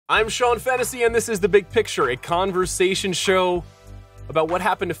I'm Sean Fennessy, and this is The Big Picture, a conversation show about what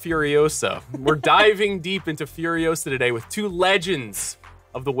happened to Furiosa. We're diving deep into Furiosa today with two legends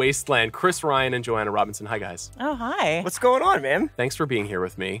of the wasteland, Chris Ryan and Joanna Robinson. Hi, guys. Oh, hi. What's going on, man? Thanks for being here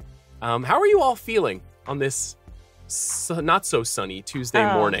with me. How are you all feeling on this not so sunny Tuesday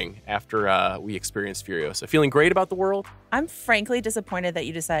morning after we experienced Furiosa? Feeling great about the world? I'm frankly disappointed that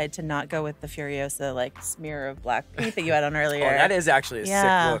you decided to not go with the Furiosa smear of black paint that you had on earlier. Oh, that is actually a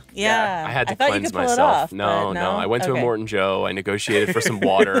sick look. Yeah. I had to thought cleanse you could pull myself. It off, no. I went to a Morton Joe. I negotiated for some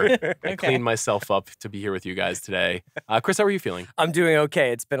water. I cleaned myself up to be here with you guys today. Chris, how are you feeling? I'm doing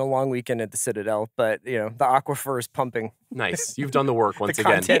okay. It's been a long weekend at the Citadel, but the aquifer is pumping. Nice. You've done the work once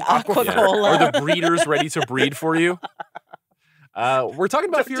again. The aqua-cola. Are the breeders ready to breed for you? We're talking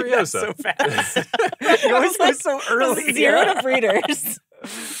about Furiosa. So fast. You always go so early. Zero to breeders.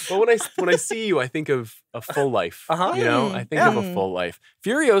 Well, when I see you, I think of a full life. I think of a full life.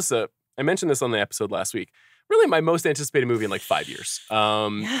 Furiosa, I mentioned this on the episode last week, really my most anticipated movie in like 5 years.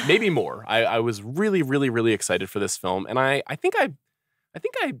 Maybe more. I was really, really, really excited for this film. And I think I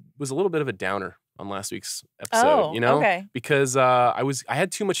was a little bit of a downer on last week's episode, because I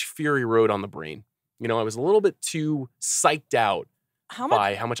had too much Fury Road on the brain. I was a little bit too psyched out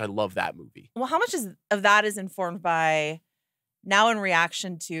by how much I love that movie. Well, how much of that is informed by now in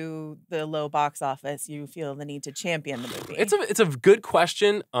reaction to the low box office, you feel the need to champion the movie? It's a good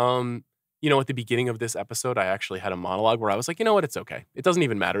question. At the beginning of this episode, I actually had a monologue where I was like, you know what, it's okay. It doesn't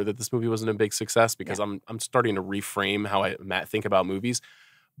even matter that this movie wasn't a big success because I'm starting to reframe how I think about movies.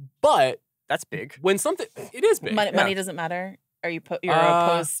 But that's big. It is big. Money doesn't matter. Are you you're a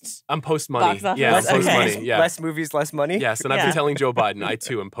post? I'm post money. Yeah, I'm post money. Yeah. Less movies, less money. Yes, and I've been telling Joe Biden, I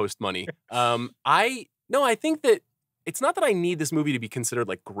too am post money. I think that it's not that I need this movie to be considered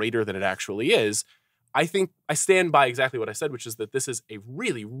like greater than it actually is. I think I stand by exactly what I said, which is that this is a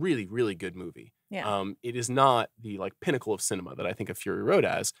really, really, really good movie. Yeah. It is not the pinnacle of cinema that I think of Fury Road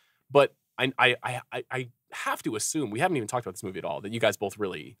as, but I have to assume, we haven't even talked about this movie at all, that you guys both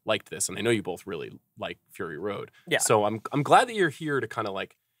really liked this, and I know you both really like Fury Road. Yeah. So I'm glad that you're here to kind of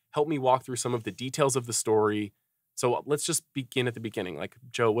help me walk through some of the details of the story. So let's just begin at the beginning.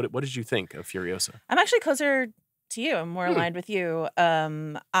 Joe, what did you think of Furiosa? I'm actually closer to you. I'm more aligned with you.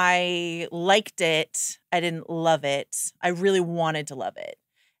 I liked it. I didn't love it. I really wanted to love it.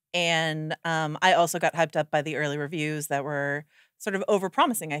 And I also got hyped up by the early reviews that were sort of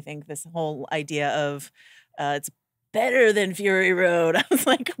overpromising, I think, this whole idea of it's better than Fury Road. I was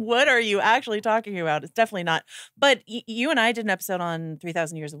like, what are you actually talking about? It's definitely not. But you and I did an episode on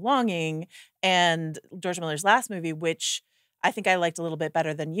 3,000 Years of Longing and George Miller's last movie, which I think I liked a little bit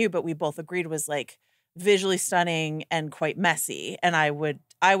better than you, but we both agreed was visually stunning and quite messy. And I would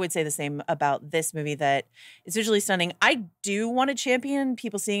say the same about this movie, that it's visually stunning. I do want to champion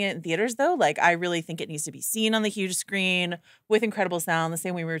people seeing it in theaters, though. I really think it needs to be seen on the huge screen with incredible sound, the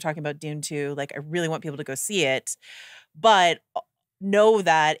same way we were talking about Dune 2. I really want people to go see it. But know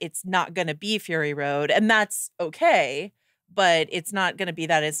that it's not going to be Fury Road, and that's okay. But it's not going to be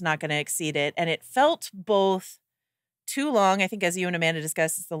that. It's not going to exceed it. And it felt both too long. I think, as you and Amanda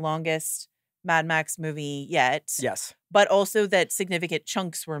discussed, it's the longest Mad Max movie yet. Yes. But also that significant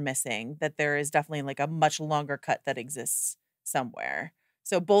chunks were missing, that there is definitely a much longer cut that exists somewhere.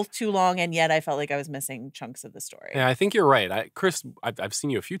 So both too long, and yet I felt like I was missing chunks of the story. Yeah, I think you're right. Chris, I've seen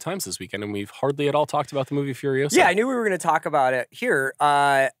you a few times this weekend, and we've hardly at all talked about the movie Furiosa. Yeah, I knew we were going to talk about it here.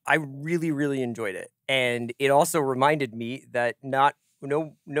 I really, really enjoyed it. And it also reminded me that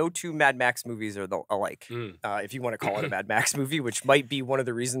no two Mad Max movies are alike. If you want to call it a Mad Max movie, which might be one of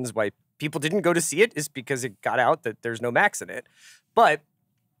the reasons why people didn't go to see it, is because it got out that there's no Max in it. But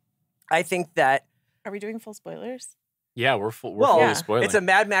I think that... Are we doing full spoilers? Yeah, we're fully spoiling. It's a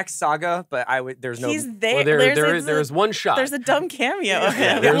Mad Max saga, but there's no... He's there. Well, there's one shot. There's a dumb cameo of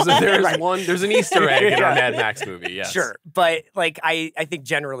him. There's an Easter egg in our Mad Max movie, yes. Sure, but I think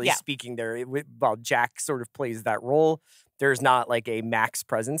generally speaking there, while Jack sort of plays that role, there's not a Max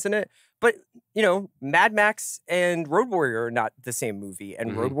presence in it. But, Mad Max and Road Warrior are not the same movie.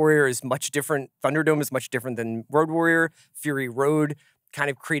 And Road Warrior is much different. Thunderdome is much different than Road Warrior. Fury Road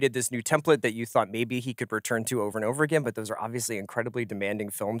kind of created this new template that you thought maybe he could return to over and over again. But those are obviously incredibly demanding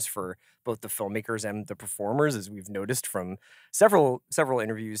films for both the filmmakers and the performers, as we've noticed from several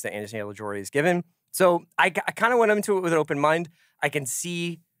interviews that Anya Taylor-Joy has given. So I kind of went into it with an open mind. I can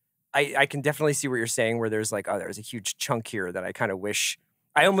definitely see what you're saying, where there's there's a huge chunk here that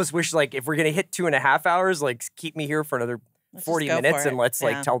I almost wish if we're going to hit 2.5 hours, keep me here for another 40 minutes and let's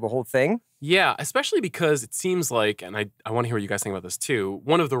tell the whole thing. Yeah, especially because it seems and I want to hear what you guys think about this too.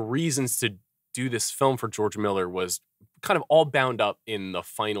 One of the reasons to do this film for George Miller was kind of all bound up in the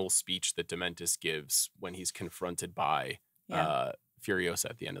final speech that Dementis gives when he's confronted by Furiosa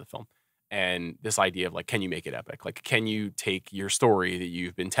at the end of the film. And this idea of like, can you make it epic? Like, can you take your story that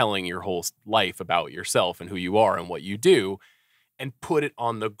you've been telling your whole life about yourself and who you are and what you do and put it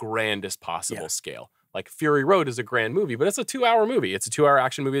on the grandest possible scale? Like Fury Road is a grand movie, but it's a 2-hour movie. It's a 2-hour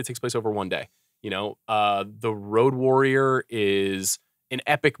action movie that takes place over one day. You know, The Road Warrior is an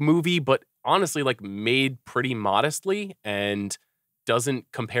epic movie, but honestly, like made pretty modestly and doesn't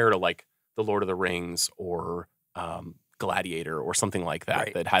compare to like The Lord of the Rings or Gladiator or something like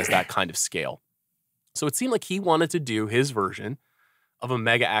that, that has that kind of scale. So it seemed like he wanted to do his version of a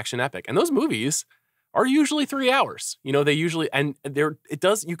mega action epic. And those movies are usually 3 hours. You know, they usually, and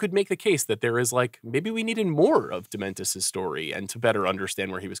you could make the case that there is like, maybe we needed more of Dementis' story and to better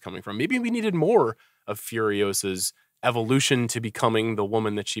understand where he was coming from. Maybe we needed more of Furiosa's evolution to becoming the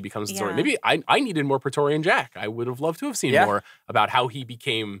woman that she becomes in the story. Maybe I needed more Praetorian Jack. I would have loved to have seen more about how he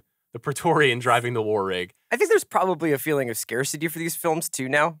became the Praetorian driving the war rig. I think there's probably a feeling of scarcity for these films too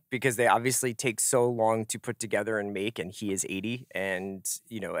now, because they obviously take so long to put together and make, and he is 80. And,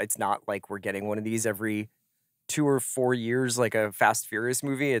 you know, it's not like we're getting one of these every 2 or 4 years like a Fast Furious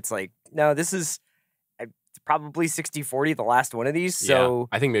movie. It's like, no, this is probably 60-40, the last one of these. So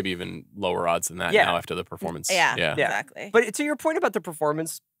I think maybe even lower odds than that now after the performance. Yeah, exactly. But to your point about the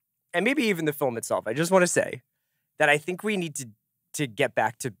performance, and maybe even the film itself, I just want to say that I think we need to get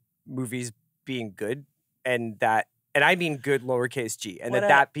back to movies being good, and I mean good lowercase g, and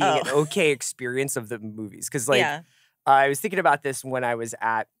that being an okay experience of the movies. Because like I was thinking about this when I was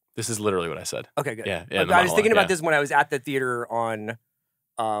at. This is literally what I said. Okay, good. Yeah, I was thinking about this when I was at the theater on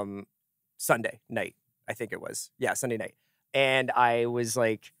Sunday night. I think it was Sunday night, and I was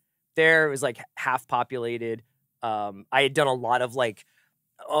like there. It was like half populated. I had done a lot of like.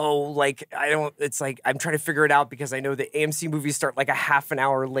 It's like, I'm trying to figure it out because I know the AMC movies start like a half an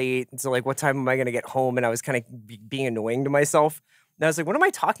hour late. And so like, what time am I going to get home? And I was kind of being annoying to myself. And I was like, what am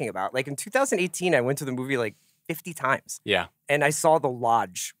I talking about? Like in 2018, I went to the movie like 50 times. Yeah. And I saw The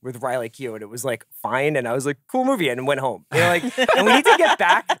Lodge with Riley Keough, and it was like fine. And I was like, cool movie, and went home. You know, like, and we need to get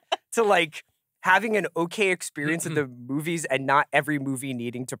back to like having an okay experience at the movies, and not every movie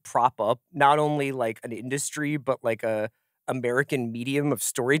needing to prop up not only like an industry, but like a American medium of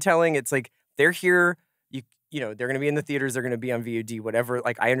storytelling. It's like they're here, you know, they're going to be in the theaters, they're going to be on VOD, whatever.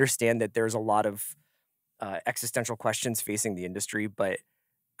 Like I understand that there's a lot of existential questions facing the industry, but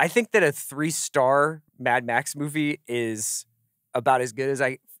I think that a 3-star Mad Max movie is about as good as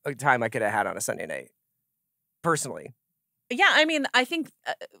a time I could have had on a Sunday night, personally. Yeah, I mean, I think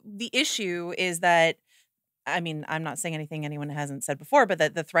the issue is that, I mean, I'm not saying anything anyone hasn't said before, but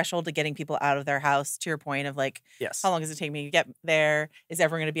that the threshold to getting people out of their house, to your point of like, how long does it take me to get there? Is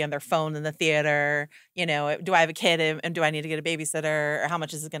everyone going to be on their phone in the theater? You know, do I have a kid and do I need to get a babysitter? Or how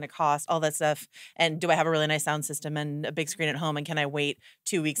much is it going to cost? All that stuff. And do I have a really nice sound system and a big screen at home? And can I wait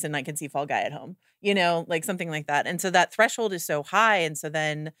 2 weeks and I can see Fall Guy at home? You know, like something like that. And so that threshold is so high. And so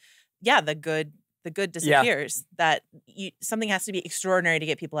then, the good disappears. That something has to be extraordinary to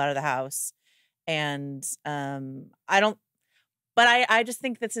get people out of the house. And I just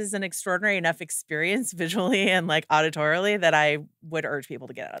think this is an extraordinary enough experience visually and like auditorily that I would urge people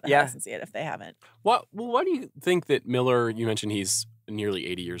to get out of the house and see it if they haven't. Why do you think that Miller, you mentioned he's nearly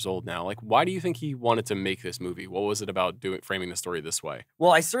 80 years old now. Like, why do you think he wanted to make this movie? What was it about framing the story this way?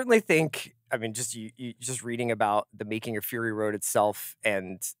 Well, I certainly think, I mean, just just reading about the making of Fury Road itself,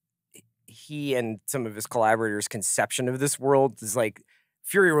 and he and some of his collaborators' conception of this world is like,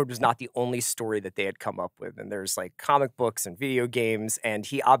 Fury Road was not the only story that they had come up with. And there's like comic books and video games. And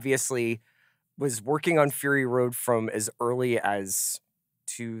he obviously was working on Fury Road from as early as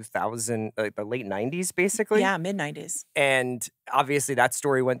 2000, like the late 90s, basically. Yeah, mid 90s. And obviously that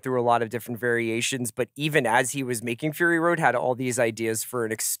story went through a lot of different variations. But even as he was making Fury Road, had all these ideas for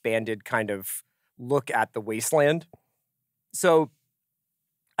an expanded kind of look at the wasteland. So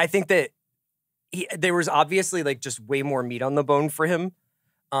I think that there was obviously like just way more meat on the bone for him.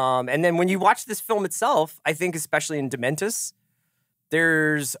 And then when you watch this film itself, I think especially in Dementis,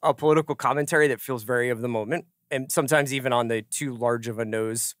 there's a political commentary that feels very of the moment, and sometimes even on the too large of a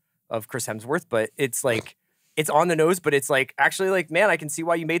nose of Chris Hemsworth. But it's like, it's on the nose, but it's like, actually like, man, I can see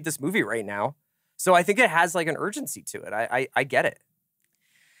why you made this movie right now. So I think it has like an urgency to it. I get it.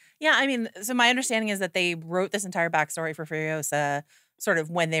 Yeah, I mean, so my understanding is that they wrote this entire backstory for Furiosa sort of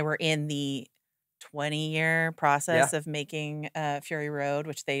when they were in the 20-year process of making Fury Road,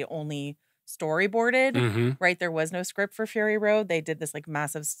 which they only storyboarded, right? There was no script for Fury Road. They did this like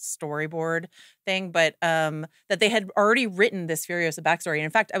massive storyboard thing, but that they had already written this Furiosa backstory. And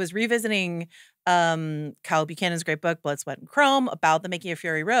in fact, I was revisiting Kyle Buchanan's great book, Blood, Sweat, and Chrome, about the making of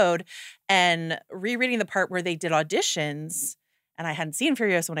Fury Road, and rereading the part where they did auditions. And I hadn't seen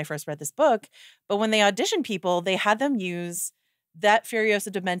Furiosa when I first read this book, but when they auditioned people, they had them use that Furiosa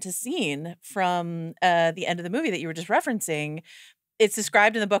Dementis scene from the end of the movie that you were just referencing. It's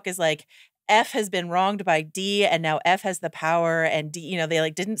described in the book as like, F has been wronged by D, and now F has the power, and D, you know, they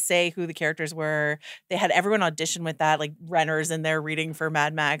like didn't say who the characters were. They had everyone audition with that, like Renner's in there reading for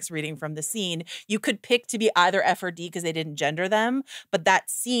Mad Max, reading from the scene. You could pick to be either F or D because they didn't gender them, but that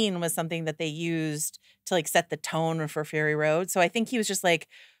scene was something that they used to like set the tone for Fury Road. So I think he was just like,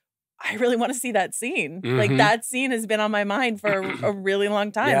 I really want to see that scene. Like that scene has been on my mind for a really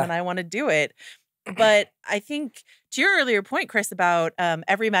long time, and I want to do it. But I think to your earlier point, Chris, about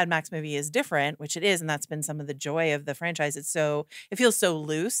every Mad Max movie is different, which it is, and that's been some of the joy of the franchise. It feels so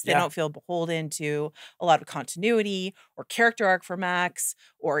loose. They don't feel beholden to a lot of continuity or character arc for Max,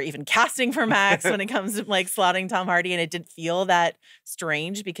 or even casting for Max when it comes to like slotting Tom Hardy. And it didn't feel that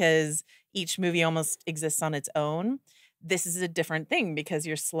strange because each movie almost exists on its own. This is a different thing because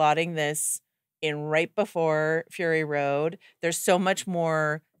you're slotting this in right before Fury Road. There's so much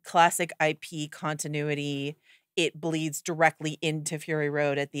more classic IP continuity. It bleeds directly into Fury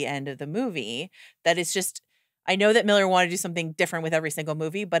Road at the end of the movie. That is just, I know that Miller wanted to do something different with every single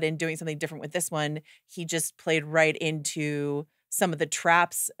movie, but in doing something different with this one, he just played right into some of the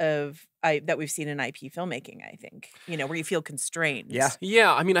traps of that we've seen in IP filmmaking, I think, you know, where you feel constrained.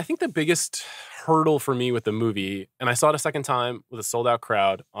 Yeah. I mean, I think the biggest hurdle for me with the movie, and I saw it a second time with a sold out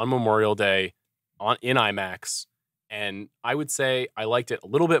crowd on Memorial Day in IMAX. And I would say I liked it a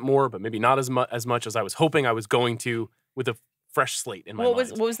little bit more, but maybe not as much as I was hoping I was going to, with a fresh slate in my mind.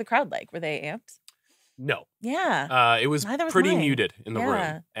 What was the crowd like? Were they amped? No. Yeah. It was pretty muted in the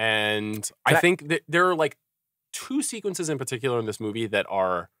room. And I think that there are like two sequences in particular in this movie that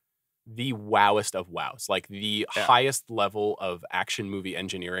are the wowest of wows, like the highest level of action movie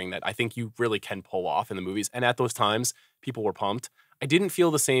engineering that I think you really can pull off in the movies. And at those times, people were pumped. I didn't feel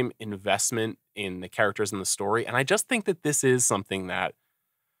the same investment in the characters and the story. And I just think that this is something that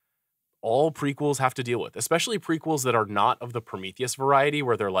all prequels have to deal with, especially prequels that are not of the Prometheus variety,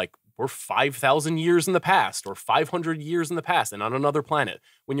 where they're like, we're 5,000 years in the past or 500 years in the past and on another planet.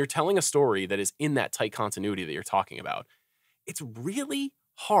 When you're telling a story that is in that tight continuity that you're talking about, it's really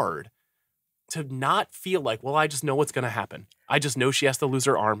hard to not feel like, well, I just know what's going to happen. I just know she has to lose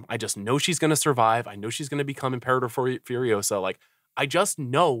her arm. I just know she's going to survive. I know she's going to become Imperator Furiosa. Like, I just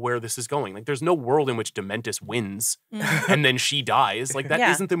know where this is going. Like, there's no world in which Dementis wins and then she dies. Like, that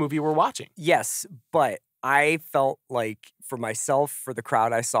isn't the movie we're watching. Yes, but I felt like for myself, for the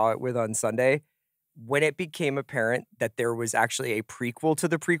crowd I saw it with on Sunday, when it became apparent that there was actually a prequel to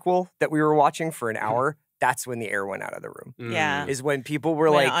the prequel that we were watching for an hour, that's when the air went out of the room. Yeah. Is when people were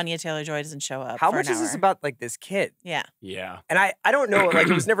like, Anya Taylor-Joy doesn't show up. How much is this about like this kid? Yeah. Yeah. And I don't know, like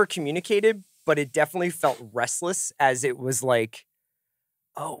it was never communicated, but it definitely felt restless as it was like,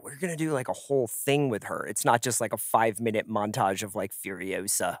 oh, we're going to do like a whole thing with her. It's not just like a 5-minute montage of like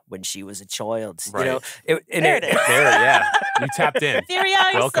Furiosa when she was a child. Right. You know? There it is. You tapped in.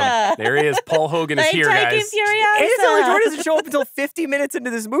 Furiosa. Welcome. There he is. Paul Hogan is here, guys. Furiosa. Anya Taylor-Joy doesn't show up until 50 minutes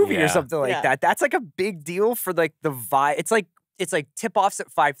into this movie or something like that. That's like a big deal for like the vibe. It's like tip-offs at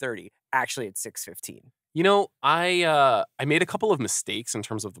 5:30. Actually, it's 6:15. You know, I made a couple of mistakes in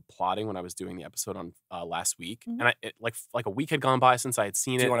terms of the plotting when I was doing the episode on last week, and like a week had gone by since I had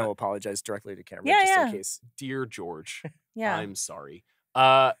seen it. Do you want to apologize directly to camera, just in case? Dear George, Yeah. I'm sorry.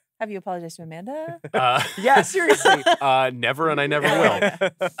 Have you apologized to Amanda? Yeah, seriously. Never, and I never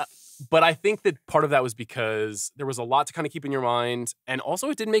will. But I think that part of that was because there was a lot to kind of keep in your mind, and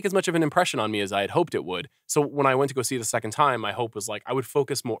also it didn't make as much of an impression on me as I had hoped it would. So when I went to go see it the second time, my hope was like I would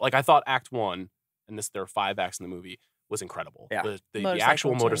focus more. Like I thought Act 1, and there are 5 acts in the movie, was incredible. Yeah. The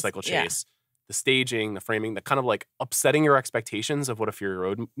actual motorcycle chase, the staging, the framing, the kind of like upsetting your expectations of what a Fury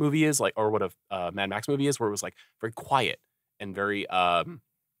Road movie is, like, or what a Mad Max movie is, where it was like very quiet and very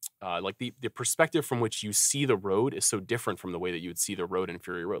like the perspective from which you see the road is so different from the way that you would see the road in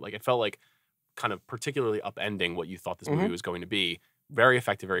Fury Road. Like it felt like kind of particularly upending what you thought this movie was going to be. Very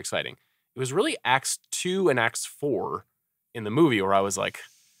effective, very exciting. It was really Acts 2 and Acts 4 in the movie where I was like,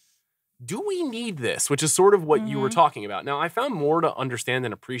 do we need this? Which is sort of what you were talking about. Now, I found more to understand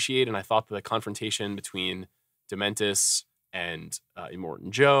and appreciate, and I thought the confrontation between Dementis and Immortan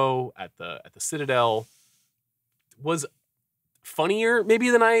Joe at the Citadel was funnier maybe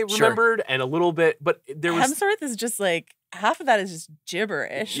than I remembered, and a little bit, but there was... Hemsworth is just like half of that is just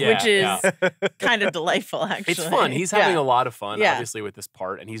gibberish, which is kind of delightful, actually. It's fun. He's having a lot of fun, obviously, with this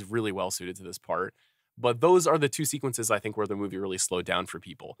part, and he's really well suited to this part. But those are the two sequences, I think, where the movie really slowed down for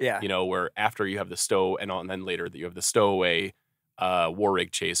people. Yeah. You know, where after you have the and then later that you have the stowaway war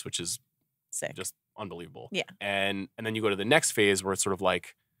rig chase, which is sick. Just unbelievable. Yeah. And then you go to the next phase where it's sort of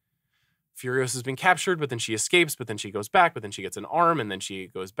like Furiosa has been captured, but then she escapes, but then she goes back, but then she gets an arm, and then she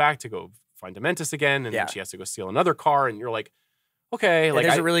goes back to go find Dementis again, and then she has to go steal another car, and you're like, okay. And like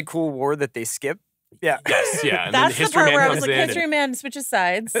there's a really cool war that they skip. Yeah. Yes, yeah. And that's then the part where I was comes like, in History Man switches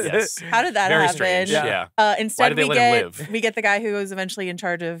sides. Yes. How did that Very happen? strange. Yeah. Instead, Why did they let him live? we get the guy who is eventually in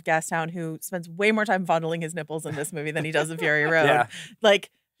charge of Gastown, who spends way more time fondling his nipples in this movie than he does in Fury Road. Like,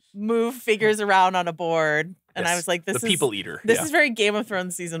 move figures around on a board. And I was like, this is the people eater. This is very Game of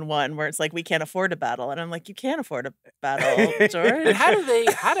Thrones season 1, where it's like, we can't afford a battle. And I'm like, you can't afford a battle, George. And how do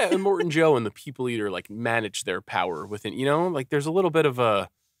Immortan Joe and the people eater like manage their power within, you know, like there's a little bit of a,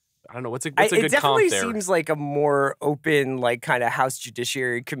 I don't know, what's a good comp there? It definitely seems like a more open, like kind of House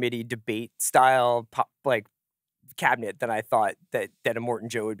Judiciary Committee debate style like cabinet than I thought that Immortan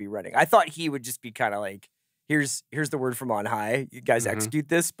Joe would be running. I thought he would just be kind of like, here's the word from on high. You guys execute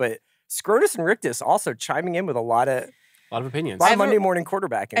this, but Scrotus and Rictus also chiming in with a lot of opinions. A lot of Monday morning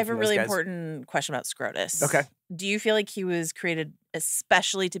quarterbacking. I have a really important question about Scrotus. Okay. Do you feel like he was created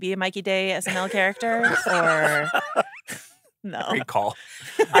especially to be a Mikey Day SNL character, or no? Great call.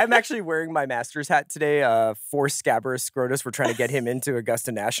 I'm actually wearing my master's hat today for Scabrous Scrotus. We're trying to get him into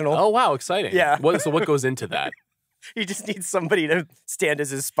Augusta National. Oh, wow. Exciting. Yeah. So what goes into that? He just needs somebody to stand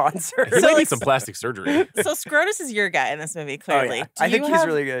as his sponsor. He might need some plastic surgery. So Scrotus is your guy in this movie, clearly. Oh, yeah. I think he's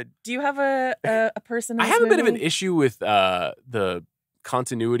really good. Do you have a person in I this have a bit of movie? an issue with the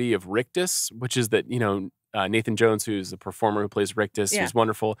continuity of Rictus, which is that, you know, Nathan Jones, who's the performer who plays Rictus, who's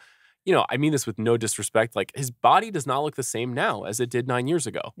wonderful. You know, I mean this with no disrespect. Like, his body does not look the same now as it did 9 years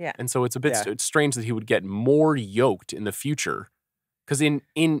ago. Yeah. And so it's a bit strange that he would get more yoked in the future. Because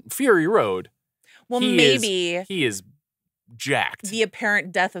in Fury Road, he is jacked. The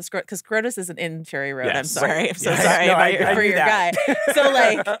apparent death of Scrotus, because Scrotus isn't in Fury Road. Yes. I'm sorry. I'm so Yes. sorry No, for your that. guy. So,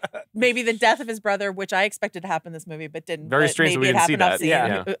 like, maybe the death of his brother, which I expected to happen in this movie, but didn't. Very but strange that maybe we it didn't see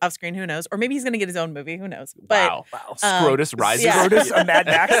happened that. off screen. Who knows? Or maybe he's going to get his own movie. Who knows? But, wow. Scrotus rises. Scrotus, a Mad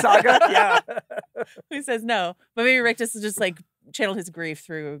Max saga? Yeah. Who says no? But maybe Rictus just, like, channeled his grief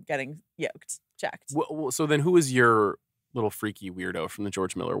through getting jacked. Well, so then who is your little freaky weirdo from the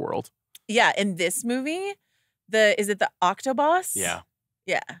George Miller world? Yeah, in this movie, is it the Octoboss? Yeah.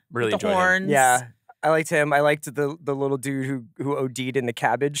 Yeah. Really With the enjoyed him. horns. Yeah. I liked him. I liked the little dude who OD'd in the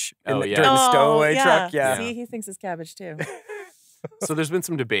cabbage during yeah. the stowaway truck. Yeah. See, he thinks it's cabbage too. So there's been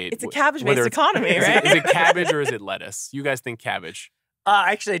some debate. It's a cabbage-based whether economy, right? Is it cabbage or is it lettuce? You guys think cabbage?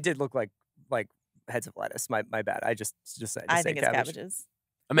 Actually, it did look like heads of lettuce. My bad. I just decided to I say think it's cabbage. cabbages.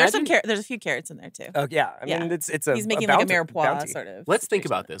 Imagine, There's a few carrots in there too. Oh yeah, I mean it's he's making like a mirepoix sort of. Let's think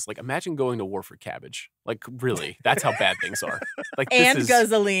about this. Like, imagine going to war for cabbage. Like, really, that's how bad things are. Like, and this is,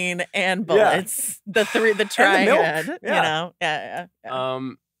 gasoline and bullets. The triad. milk. You know, yeah.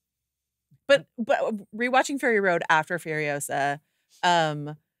 But rewatching Fury Road after Furiosa,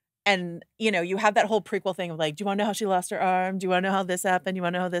 and you know, you have that whole prequel thing of like, do you want to know how she lost her arm? Do you want to know how this happened? Do you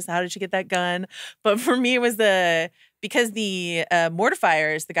want to know how did she get that gun? But for me, it was because the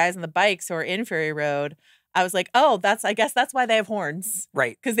mortifiers, the guys on the bikes who are in Fury Road, I was like, oh, I guess that's why they have horns.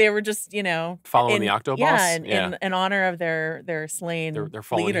 Right. Because they were just, you know, following the Octoboss. Yeah, in honor of their slain their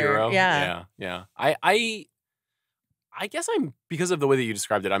fallen leader. hero. Yeah. I guess because of the way that you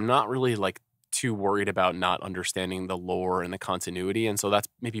described it, I'm not really like too worried about not understanding the lore and the continuity, and so that's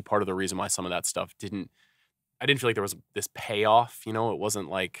maybe part of the reason why some of that stuff I didn't feel like there was this payoff. You know, it wasn't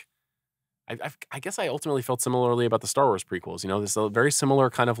like I guess I ultimately felt similarly about the Star Wars prequels. You know, this is a very similar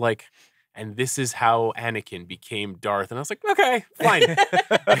kind of like, and this is how Anakin became Darth, and I was like, okay, fine.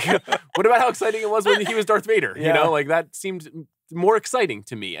 Like, what about how exciting it was when he was Darth Vader? Yeah. You know, like that seemed more exciting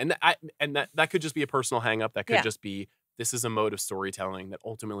to me, and that could just be a personal hang up. That could just be, this is a mode of storytelling that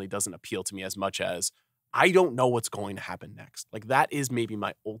ultimately doesn't appeal to me as much as I don't know what's going to happen next. Like, that is maybe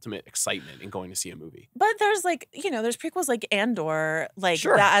my ultimate excitement in going to see a movie. But there's like, you know, there's prequels like Andor, like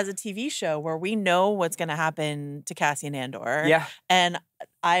that as a TV show where we know what's going to happen to Cassian Andor. Yeah. And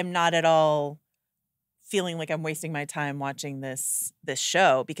I'm not at all feeling like I'm wasting my time watching this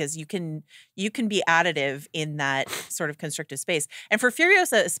show, because you can be additive in that sort of constricted space. And for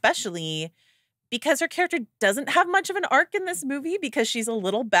Furiosa especially, because her character doesn't have much of an arc in this movie, because she's a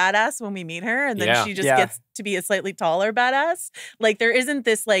little badass when we meet her, and then she just gets to be a slightly taller badass. Like, there isn't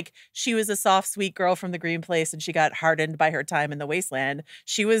this, like, she was a soft, sweet girl from the green place and she got hardened by her time in the wasteland.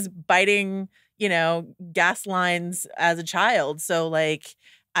 She was biting, gas lines as a child. So like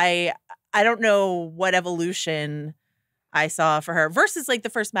I don't know what evolution I saw for her versus like the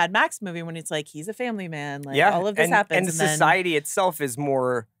first Mad Max movie when it's like he's a family man, like all of this happens, and society itself is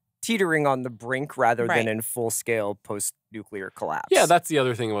more teetering on the brink rather than in full scale post nuclear collapse. Yeah, that's the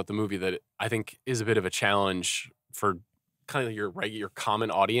other thing about the movie that I think is a bit of a challenge for kind of your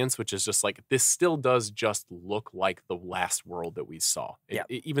common audience, which is just like this still does just look like the last world that we saw.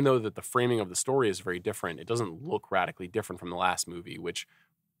 Even though that the framing of the story is very different, it doesn't look radically different from the last movie. Which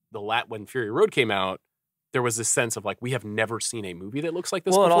when Fury Road came out, there was this sense of like, we have never seen a movie that looks like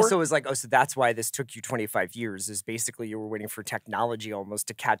this before. Well, it also was like, oh, so that's why this took you 25 years, is basically you were waiting for technology almost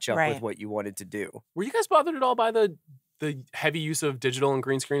to catch up with what you wanted to do. Were you guys bothered at all by the heavy use of digital and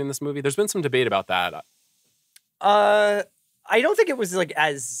green screen in this movie? There's been some debate about that. I don't think it was like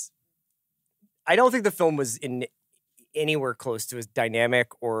I don't think the film was anywhere close to as dynamic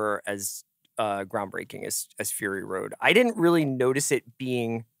or as groundbreaking as Fury Road. I didn't really notice it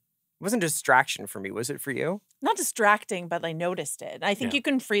being... It wasn't a distraction for me. Was it for you? Not distracting, but I noticed it. I think you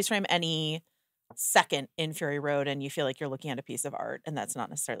can freeze frame any second in Fury Road and you feel like you're looking at a piece of art, and that's not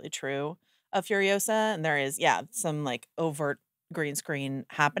necessarily true of Furiosa. And there is, some like overt green screen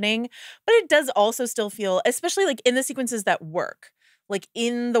happening, but it does also still feel, especially like in the sequences that work, like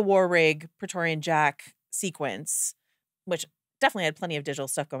in the War Rig Praetorian Jack sequence, which definitely had plenty of digital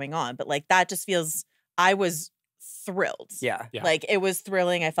stuff going on, but like that just feels, I was thrilled. Yeah. Like it was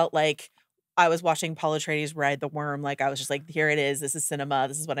thrilling. I felt like I was watching Paul Atreides ride the worm. Like I was just like, here it is. This is cinema.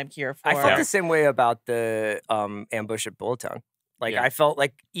 This is what I'm here for. I felt the same way about the ambush at Bullet Town. Like I felt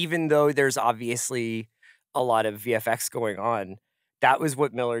like even though there's obviously a lot of VFX going on, that was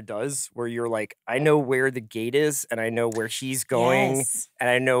what Miller does, where you're like, I know where the gate is and I know where he's going and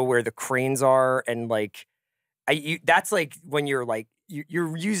I know where the cranes are. And like, that's like when you're like,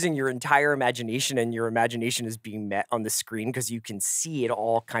 you're using your entire imagination, and your imagination is being met on the screen because you can see it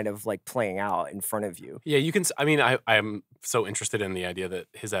all kind of like playing out in front of you. Yeah, you can. I mean, I'm so interested in the idea that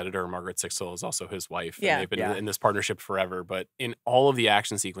his editor, Margaret Sixel, is also his wife. Yeah. And they've been in this partnership forever. But in all of the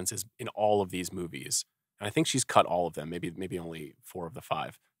action sequences in all of these movies, and I think she's cut all of them, maybe only 4 of the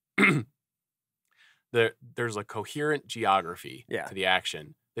 5. There's a coherent geography to the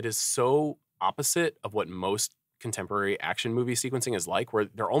action that is so opposite of what most contemporary action movie sequencing is like, where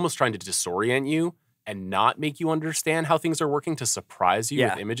they're almost trying to disorient you and not make you understand how things are working to surprise you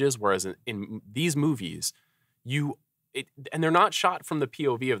with images. Whereas in these movies, and they're not shot from the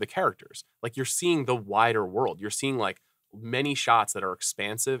POV of the characters. Like you're seeing the wider world. You're seeing like many shots that are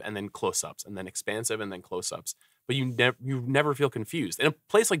expansive and then close-ups and then expansive and then close-ups. But you never feel confused. In a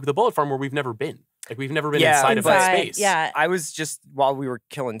place like the Bullet Farm where we've never been. Like we've never been inside of that space. Yeah. I was just, while we were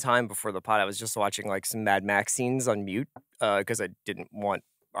killing time before the pod, I was just watching like some Mad Max scenes on mute because I didn't want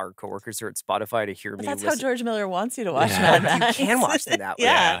our coworkers here at Spotify to hear me. That's how George Miller wants you to watch Mad Max. You can watch them that way.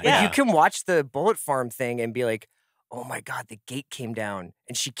 Like, you can watch the Bullet Farm thing and be like, oh my God, the gate came down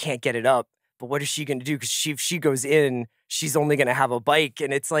and she can't get it up. But what is she going to do? Because if she goes in, she's only going to have a bike.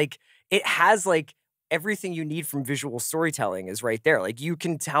 And it's like, it has like, everything you need from visual storytelling is right there. Like you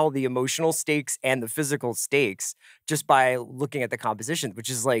can tell the emotional stakes and the physical stakes just by looking at the composition, which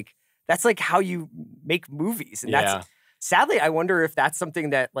is like, that's like how you make movies. And that's, sadly, I wonder if that's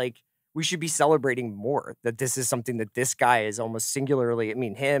something that like we should be celebrating more, that this is something that this guy is almost singularly, I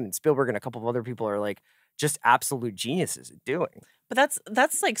mean, him and Spielberg and a couple of other people are like just absolute geniuses at doing. But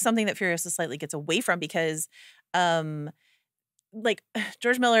that's like something that Furiosa slightly gets away from because like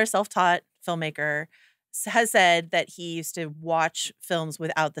George Miller, self-taught filmmaker, has said that he used to watch films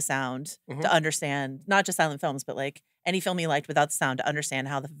without the sound to understand, not just silent films, but like any film he liked without the sound to understand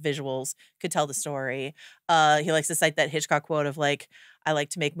how the visuals could tell the story. He likes to cite that Hitchcock quote of like, I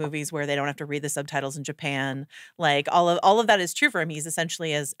like to make movies where they don't have to read the subtitles in Japan. Like all of that is true for him. He's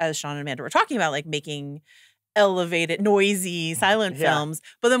essentially, as Sean and Amanda were talking about, like making elevated, noisy, silent films.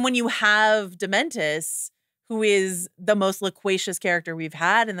 But then when you have Dementis, who is the most loquacious character we've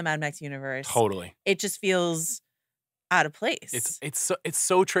had in the Mad Max universe. Totally. It just feels out of place. It's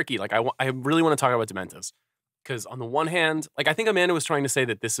so tricky. Like I really want to talk about Dementis. Because on the one hand, like I think Amanda was trying to say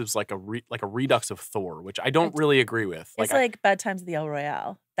that this is like a redux of Thor, which I don't really agree with. It's like Bad Times at the El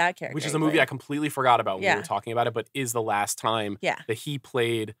Royale, that character. Which is a movie I completely forgot about when we were talking about it, but is the last time that he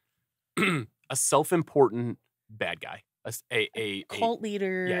played a self-important bad guy. A cult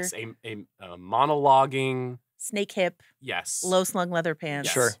leader. Yes, a monologuing. Snake hip. Yes. Low slung leather pants.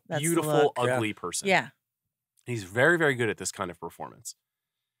 Yes. Sure. That's beautiful, ugly person. Yeah. He's very, very good at this kind of performance.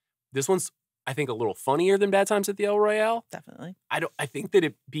 This one's, I think, a little funnier than Bad Times at the El Royale. Definitely. I think that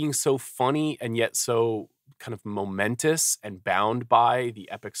it being so funny and yet so kind of momentous and bound by the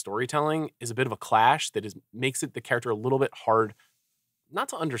epic storytelling is a bit of a clash that makes the character a little bit hard, not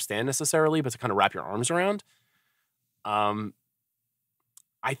to understand necessarily, but to kind of wrap your arms around.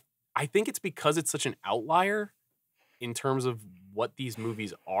 I think it's because it's such an outlier in terms of what these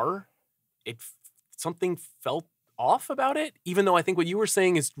movies are. Something felt off about it, even though I think what you were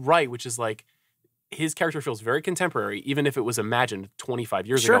saying is right, which is like his character feels very contemporary, even if it was imagined 25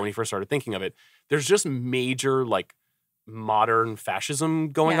 years ago when he first started thinking of it. There's just major like modern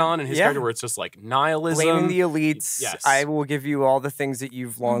fascism going on in his character, where it's just like nihilism, blaming the elites. Yes. I will give you all the things that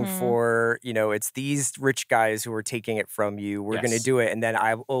you've longed for. You know, it's these rich guys who are taking it from you. We're going to do it, and then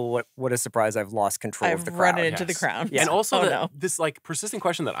what a surprise! I've lost control of the crowd. I've run into the crowd. And also this like persistent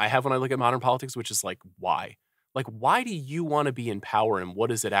question that I have when I look at modern politics, which is like, why? Like, why do you want to be in power, and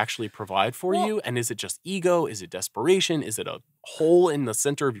what does it actually provide for you? And is it just ego? Is it desperation? Is it a hole in the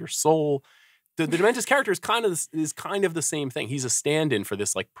center of your soul? The Dementis character is kind of the same thing. He's a stand-in for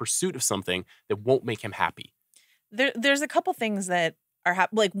this like pursuit of something that won't make him happy. There's a couple things that are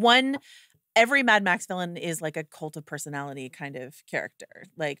like one. Every Mad Max villain is like a cult of personality kind of character,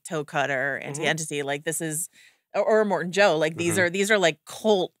 like Toe Cutter, Anti-Entity. Like this is, or Morton Joe. Like these are like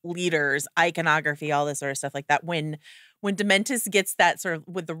cult leaders, iconography, all this sort of stuff like that. When Dementis gets that sort of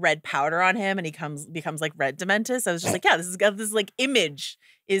with the red powder on him and he becomes like Red Dementis, I was just like, yeah, this like image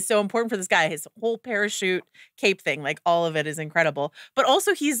is so important for this guy. His whole parachute cape thing, like all of it is incredible. But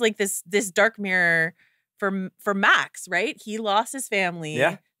also he's like this dark mirror for Max, right? He lost his family.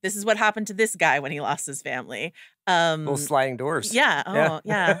 Yeah. This is what happened to this guy when he lost his family. Little sliding doors. Yeah. Oh,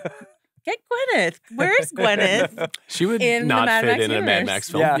 yeah. Get Gwyneth. Where's Gwyneth? She would not fit in a Mad Max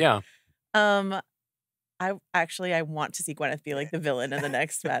film. Yeah. I want to see Gwyneth be like the villain in the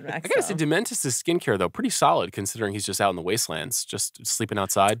next Mad Max. I gotta say, Dementis' skincare though pretty solid considering he's just out in the wastelands, just sleeping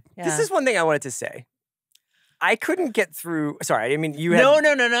outside. Yeah. This is one thing I wanted to say. I couldn't get through. Sorry, I mean you had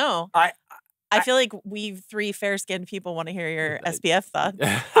no. I feel like we three fair-skinned people want to hear your SPF thoughts.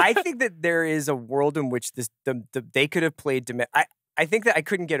 I think that there is a world in which they could have played Dementis. I think that I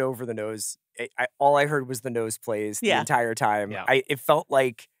couldn't get over the nose. All I heard was the nose plays the entire time. Yeah. It felt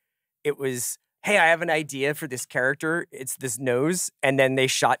like it was, hey, I have an idea for this character. It's this nose. And then they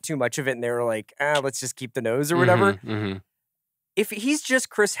shot too much of it and they were like, let's just keep the nose or whatever. If he's just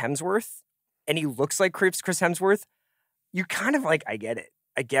Chris Hemsworth and he looks like Chris Hemsworth, you kind of like, I get it.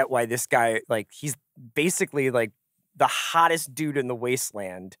 I get why this guy, like, he's basically like the hottest dude in the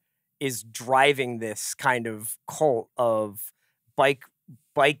wasteland is driving this kind of cult of bike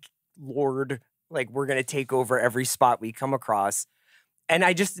lord, like we're going to take over every spot we come across. And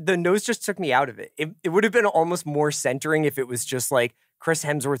the nose just took me out of it. It would have been almost more centering if it was just like Chris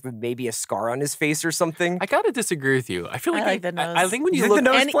Hemsworth with maybe a scar on his face or something. I got to disagree with you. I feel like the nose. I think when you look, the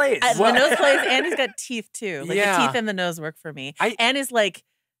nose plays. The nose plays, and he's got teeth too. Like the teeth and the nose work for me. And his like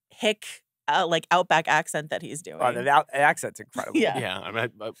hick, like outback accent that he's doing. Oh, the accent's incredible. Yeah. I mean,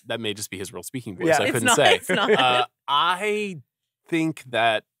 that may just be his real speaking voice. I couldn't say. It's not. I think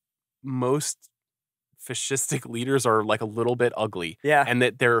that most fascistic leaders are like a little bit ugly. Yeah. And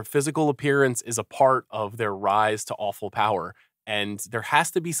that their physical appearance is a part of their rise to awful power. And there has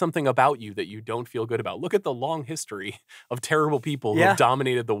to be something about you that you don't feel good about. Look at the long history of terrible people who have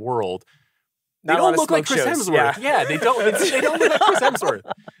dominated the world. They don't look like Chris Hemsworth. Yeah, they don't look like Chris Hemsworth.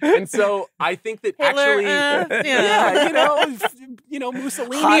 And so I think that Hitler,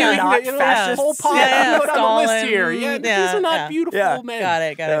 Mussolini, fascist. Pol Pot, on the list here. These are not beautiful men. Got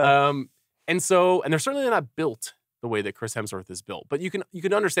it. And they're certainly not built the way that Chris Hemsworth is built. But you can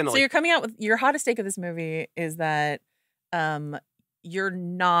understand that. So you're coming out with your hottest take of this movie is that you're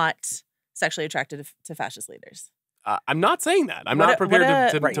not sexually attracted to fascist leaders. I'm not saying that. I'm not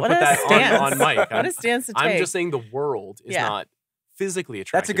prepared to put that on mic. What a stance to take. I'm just saying the world is not physically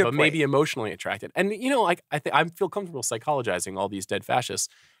attractive, That's a good but maybe emotionally attracted. And I feel comfortable psychologizing all these dead fascists.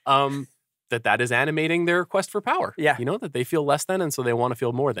 That is animating their quest for power. Yeah, that they feel less than, and so they want to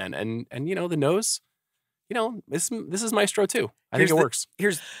feel more than. And the nose, this is Maestro too. I think it works.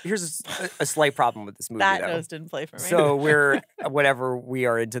 Here's a slight problem with this movie. That nose didn't play for me. So we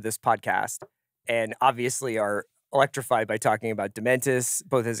are into this podcast, and obviously are electrified by talking about Dementis,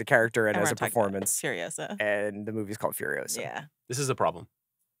 both as a character and as a performance. Furiosa. And the movie's called Furiosa. Yeah. This is a problem.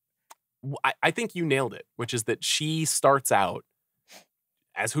 I think you nailed it, which is that she starts out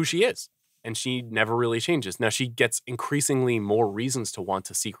as who she is, and she never really changes. Now, she gets increasingly more reasons to want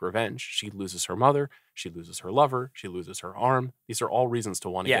to seek revenge. She loses her mother. She loses her lover. She loses her arm. These are all reasons to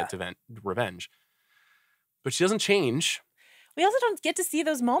want to get revenge. But she doesn't change. We also don't get to see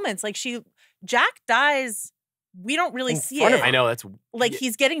those moments. Like Jack dies we don't really In see front it. of her. I know that's Like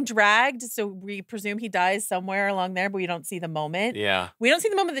he's getting dragged, so we presume he dies somewhere along there, but we don't see the moment. yeah. We don't see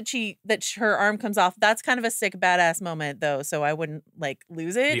the moment that her arm comes off. That's kind of a sick, badass moment, though. So I wouldn't like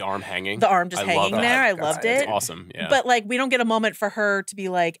lose it. The arm hanging. The arm just I love hanging that. there. I That's loved It's it. awesome. Yeah. But like we don't get a moment for her to be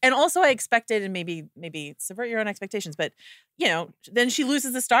like, and also I expected, and maybe subvert your own expectations, but you know, then she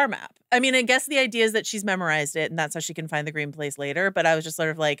loses the star map. I mean, I guess the idea is that she's memorized it and that's how she can find the green place later. But I was just sort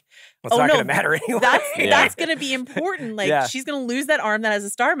of like, Well, it's not no, going to matter anyway. that's gonna be important. Like she's gonna lose that arm that has a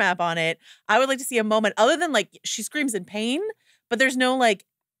star map on it. I would like to see a moment other than like she screams in pain, but there's no like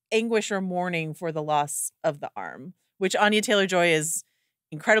anguish or mourning for the loss of the arm, which Anya Taylor-Joy is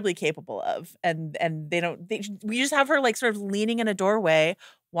incredibly capable of. And we just have her like sort of leaning in a doorway,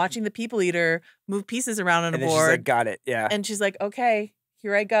 watching the people eater move pieces around on a and board. she's like, got it. Yeah. And she's like, okay,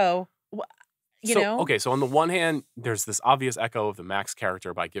 here I go. You know? Okay, so on the one hand, there's this obvious echo of the Max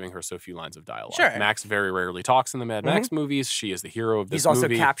character by giving her so few lines of dialogue. Sure. Max very rarely talks in the Mad Max movies. She is the hero of this He's also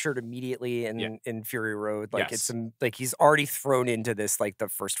movie. captured immediately in Fury Road. Like Yes. like he's already thrown into this like the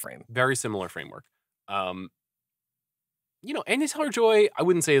first frame. Very similar framework. You know, Anya Taylor-Joy, I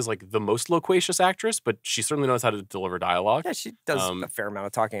wouldn't say is like the most loquacious actress, but she certainly knows how to deliver dialogue. Yeah, she does a fair amount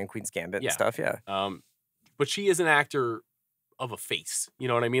of talking in Queen's Gambit and stuff. Yeah. But she is an actor of a face. You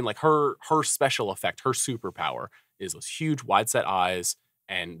know what I mean? Like her special effect, her superpower is those huge wide set eyes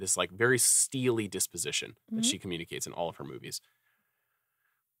and this like very steely disposition that she communicates in all of her movies.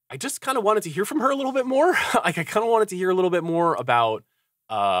 I just kind of wanted to hear from her a little bit more. Like I kind of wanted to hear a little bit more about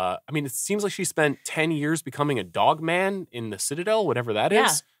I mean, it seems like she spent 10 years becoming a dog man in the Citadel, whatever that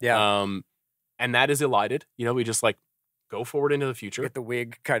is. Yeah. And that is elided. You know, we just like go forward into the future. Get the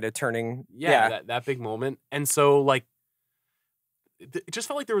wig kind of turning. Yeah. That big moment. And so like, it just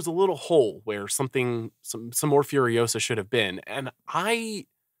felt like there was a little hole where some more Furiosa should have been. And I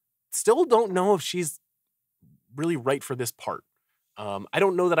still don't know if she's really right for this part. I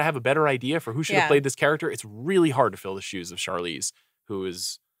don't know that I have a better idea for who should have played this character. It's really hard to fill the shoes of Charlize, who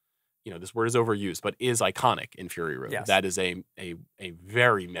is, you know, this word is overused, but is iconic in Fury Road. Yes. That is a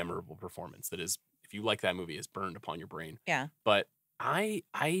very memorable performance that is, if you like that movie, is burned upon your brain. Yeah. But I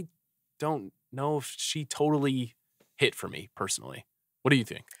don't know if she totally hit for me personally. What do you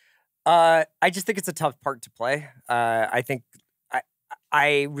think? I just think it's a tough part to play. I think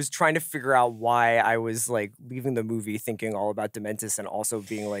I was trying to figure out why I was like leaving the movie thinking all about Dementis and also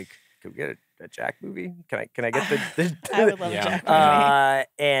being like, can we get a Jack movie? Can I get the I would love a Jack movie.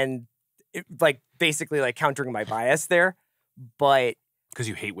 And it, like basically like countering my bias there, but Because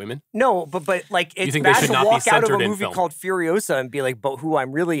you hate women? no, but like it's think they bad should to not be walk out of a centered in movie film? called Furiosa and be like, but who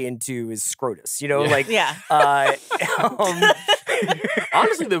I'm really into is Scrotus, you know, Yeah. like Yeah.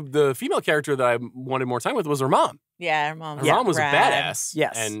 Honestly, the female character that I wanted more time with was her mom. Yeah, her mom. Her mom was rad. a badass.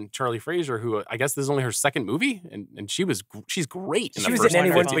 Yes. And Charlie Fraser, who I guess this is only her second movie, and she's great. In she the was first in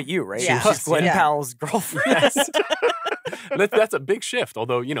Anyone 15. But You, right? Yeah. She's Glenn Yeah. Powell's girlfriend. That's a big shift.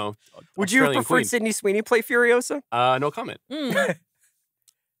 Although, you know, Would you have Australian preferred queen. Sydney Sweeney play Furiosa? No comment.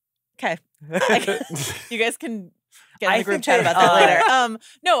 Okay. You guys can get in I the group think chat that, about that later.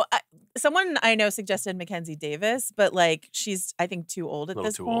 No, someone I know suggested Mackenzie Davis, but like she's I think too old at little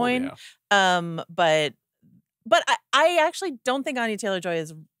this too old, point. yeah. But I actually don't think Anya Taylor-Joy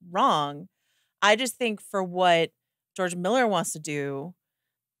is wrong. I just think for what George Miller wants to do,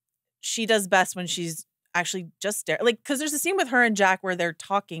 she does best when she's actually just like, because there's a scene with her and Jack where they're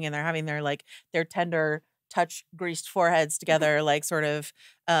talking and they're having their tender touch greased foreheads together, like sort of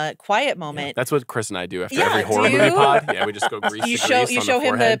quiet moment. Yeah, that's what Chris and I do after Yeah, every horror do movie you? pod. Yeah, we just go grease You to show grease on the him the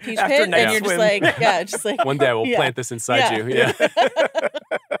forehead. peach After pit, Night and you're just Swim. like, just like One day we'll yeah. plant this inside you. Yeah.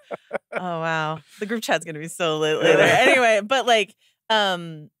 Oh wow, the group chat's gonna be so lit later. Anyway, but like,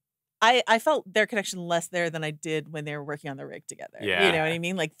 I felt their connection less there than I did when they were working on the rig together. Yeah. You know what I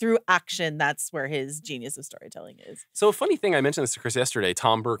mean? Like through action, that's where his genius of storytelling is. So a funny thing, I mentioned this to Chris yesterday.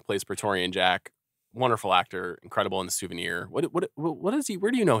 Tom Burke plays Praetorian Jack. Wonderful actor, incredible in The Souvenir. What is he?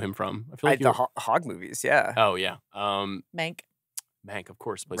 Where do you know him from? I feel like The Hog movies, yeah. Oh yeah, Mank. Mank, of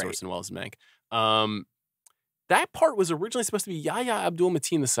course, plays Right. Orson Welles in Mank. That part was originally supposed to be Yahya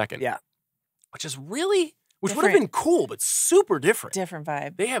Abdul-Mateen II. Yeah. Which would have Different. been cool, but super different. Different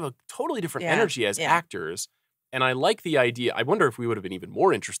vibe. They have a totally different Yeah, energy as yeah. actors. And I like the idea. I wonder if we would have been even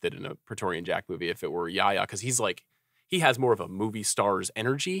more interested in a Praetorian Jack movie if it were Yahya, because he has more of a movie star's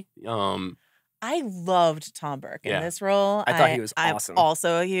energy. I loved Tom Burke in Yeah. this role. I thought he was awesome. I'm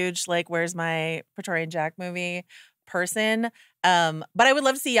also a huge like, where's my Praetorian Jack movie person. But I would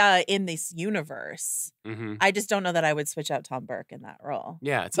love to see in this universe. Mhm. I just don't know that I would switch out Tom Burke in that role.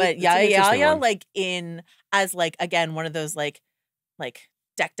 Yeah, But it's an interesting Yahya, one. like as like again one of those like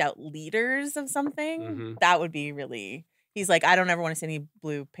decked out leaders of something, that would be really. He's like, I don't ever want to see any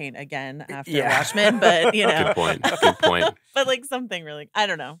blue paint again after Watchmen, but you know. Good point. Good point. But like something really, I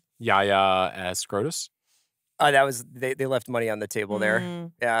don't know. Yaya as Scrotus? That was they left money on the table there.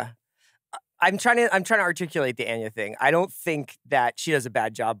 Yeah. I'm trying to articulate the Anya thing. I don't think that she does a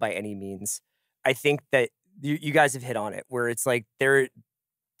bad job by any means. I think that you guys have hit on it, where it's like there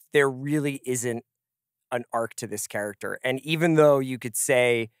really isn't an arc to this character. And even though you could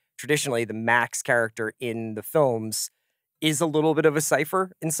say traditionally the Max character in the films is a little bit of a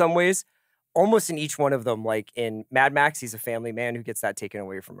cipher in some ways, almost in each one of them, like in Mad Max, he's a family man who gets that taken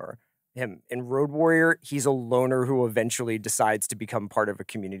away from him. In Road Warrior, he's a loner who eventually decides to become part of a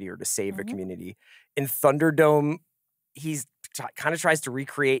community or to save a community. In Thunderdome, he's kind of tries to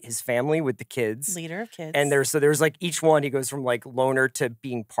recreate his family with the kids. Leader of kids. And there's like each one, he goes from like loner to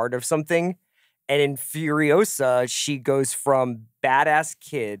being part of something. And in Furiosa, she goes from badass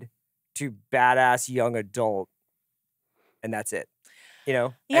kid to badass young adult. And that's it. You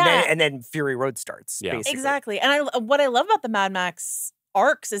know? Yeah. And then Fury Road starts, basically. Exactly. And what I love about the Mad Max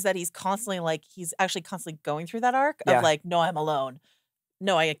arcs is that he's actually constantly going through that arc of like, no, I'm alone.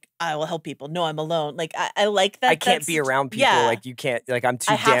 No, I will help people. No, I'm alone. Like I like that. I can't be around people. Yeah. Like you can't. Like I'm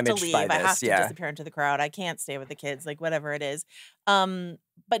too damaged by this. I have to disappear into the crowd. I can't stay with the kids. Like whatever it is.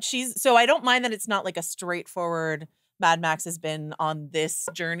 But so I don't mind that it's not like a straightforward. Mad Max has been on this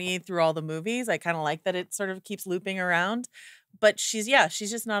journey through all the movies. I kind of like that it sort of keeps looping around. But she's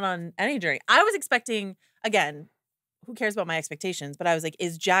just not on any journey. I was expecting, again, who cares about my expectations? But I was like,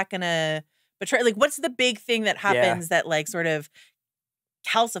 is Jack gonna betray? Like, what's the big thing that happens that like sort of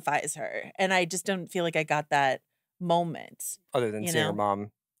calcifies her? And I just don't feel like I got that moment. Other than seeing her mom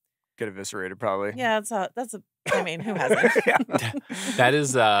get eviscerated, probably. Yeah, I mean, who hasn't? That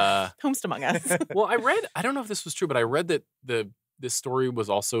is Whomst among us. Well, I don't know if this was true, but I read that this story was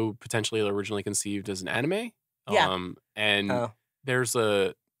also potentially originally conceived as an anime. And there's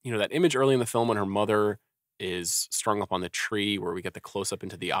that image early in the film when her mother is strung up on the tree where we get the close up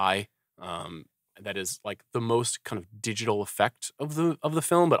into the eye. That is like the most kind of digital effect of the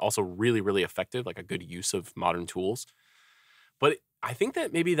film, but also really, really effective, like a good use of modern tools. But I think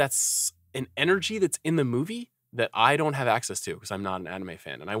that maybe that's an energy that's in the movie that I don't have access to because I'm not an anime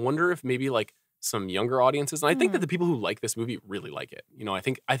fan. And I wonder if maybe like some younger audiences, and I think that the people who like this movie really like it. You know, I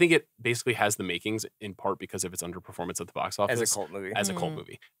think it basically has the makings in part because of its underperformance at the box office. As a cult movie. As a cult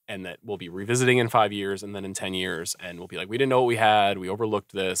movie. And that we'll be revisiting in 5 years and then in 10 years. And we'll be like, we didn't know what we had. We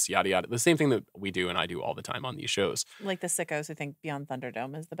overlooked this, yada, yada. The same thing that we do and I do all the time on these shows. Like the sickos who think Beyond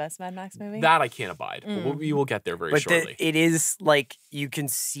Thunderdome is the best Mad Max movie. That I can't abide. But we will get there very shortly. It is like you can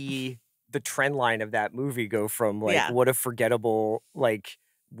see the trend line of that movie go from like what a forgettable, like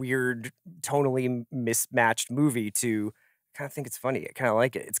weird, tonally mismatched movie to kind of think it's funny. I kind of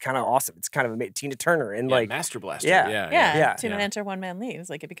like it. It's kind of awesome. It's kind of Tina Turner and like Master Blaster. Yeah. Two men enter, one man leaves.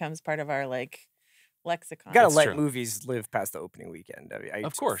 Like it becomes part of our like lexicon. You gotta let movies live past the opening weekend. I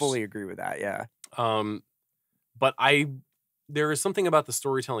of course, fully agree with that. Yeah. But there is something about the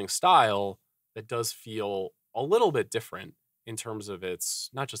storytelling style that does feel a little bit different in terms of its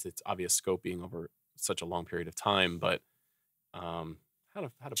not just its obvious scope being over such a long period of time, but how to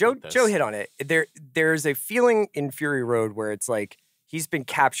put this? Joe hit on it. There's a feeling in Fury Road where it's like he's been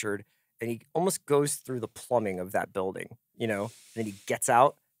captured and he almost goes through the plumbing of that building, you know, and then he gets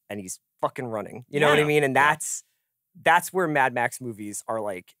out and he's fucking running. You know what I mean? And that's where Mad Max movies are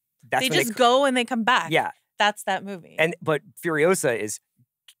like. They just go and they come back. Yeah, that's that movie. But Furiosa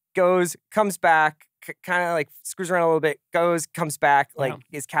goes, comes back, kind of like screws around a little bit, goes, comes back, like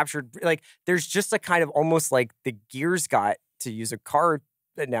is captured. Like there's just a kind of almost like the gears got. To use a car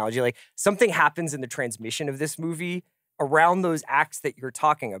analogy, like something happens in the transmission of this movie around those acts that you're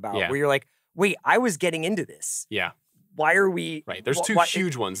talking about, where you're like, wait, I was getting into this. Yeah. Why are we? Right. There's two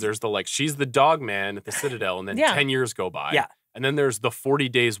huge ones. There's the like, she's the dog man at the Citadel, and then 10 years go by. Yeah. And then there's the 40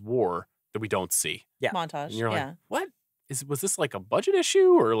 Days War that we don't see. Yeah. Montage. And you're like, what? Was this like a budget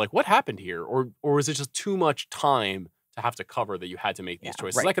issue or like what happened here? Or was it just too much time to have to cover that you had to make these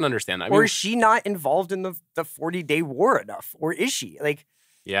choices? Right. I can understand that. Or is she not involved in the 40-day war enough? Or is she? Like,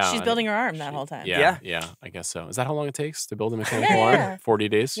 she's building her arm that whole time. Yeah, I guess so. Is that how long it takes to build a mechanical arm? 40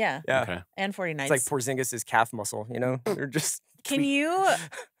 days? Yeah. Okay. And 40 nights. It's like Porzingis' calf muscle, you know? They're just... Can you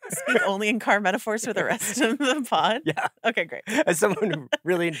speak only in car metaphors for the rest of the pod? Yeah. Okay, great. As someone who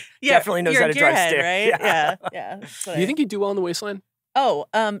really definitely knows how to drive stick. Right? Yeah. Do you think you do well in the wasteland? Oh,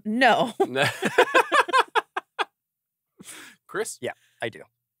 no. Chris? Yeah, I do.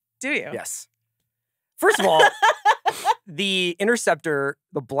 Do you? Yes. First of all, The Interceptor,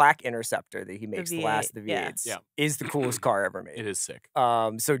 the black Interceptor that he makes, the last of the yeah. V8s, is the coolest car ever made. It is sick.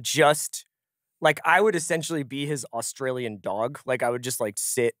 So just like I would essentially be his Australian dog. Like I would just like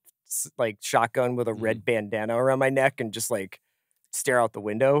sit like shotgun with a red bandana around my neck and just like stare out the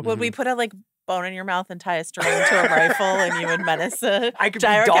window. Would we put a like bone in your mouth and tie a string to a rifle and you would menace a I could be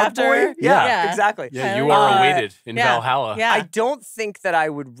gyrocopter? dog boy. Yeah, exactly. Yeah, you are awaited in Valhalla. Yeah. I don't think that I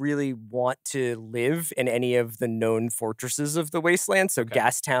would really want to live in any of the known fortresses of the wasteland. So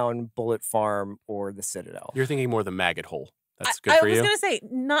Gastown, Bullet Farm, or the Citadel. You're thinking more the maggot hole. That's good for you. I was going to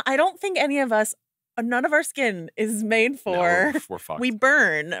say, I don't think any of us, none of our skin is made for. No, we're fucked. We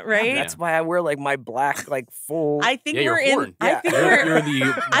burn, right? Yeah, that's why I wear like my black, like full. I think you're we're in. horned. I think you're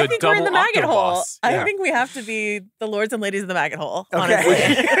the I think we're in the double maggot hole. octobus. I think we have to be the lords and ladies of the maggot hole. Okay.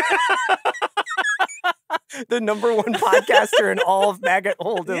 Honestly. The #1 podcaster in all of Maggot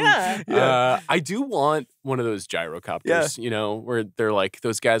Hold'em. Yeah. I do want one of those gyrocopters, you know, where they're like,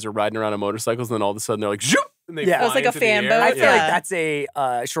 those guys are riding around on motorcycles and then all of a sudden they're like, zoop! And they fly It's like a into the fan air. boat. I feel like that's a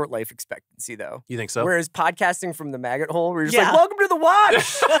short life expectancy, though. You think so? Whereas podcasting from the maggot hole, where you're just like, welcome to the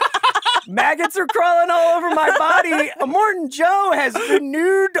watch. Maggots are crawling all over my body. Morton Joe has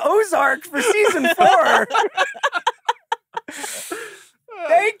renewed Ozark for season 4.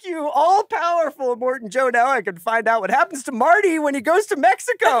 Thank you, all powerful Morton Joe. Now I can find out what happens to Marty when he goes to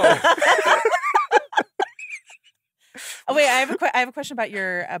Mexico. Oh wait, I have a question about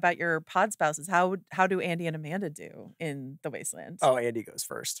your pod spouses. How do Andy and Amanda do in the Wasteland? Oh, Andy goes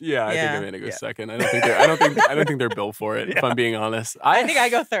first. Yeah, I think Amanda goes second. I don't think they're built for it. If I'm being honest, I think I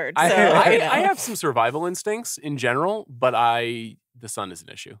go third. So, I have some survival instincts in general, but the sun is an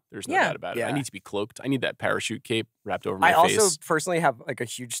issue. There's no doubt about it. I need to be cloaked. I need that parachute cape wrapped over my face. I also personally have like a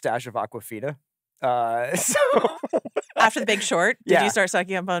huge stash of Aquafina. So after The Big Short, did you start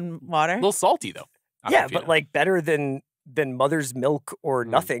sucking up on water? A little salty though. Yeah, but like better than mother's milk or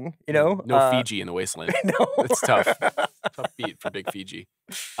nothing, you know? No Fiji in the Wasteland. No. It's tough. Tough beat for Big Fiji.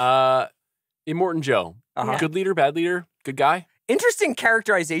 Immortan Joe. Good leader, bad leader, good guy. Interesting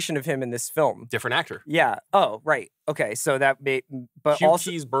characterization of him in this film. Different actor. Yeah. Oh, right. Okay. So that made, but Hugh also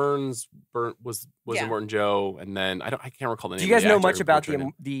Keys was Immortan Joe, and then I can't recall the name. Do you guys of the know actor much who about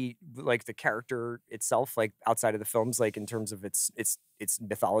portrayed the character itself, like outside of the films, like in terms of its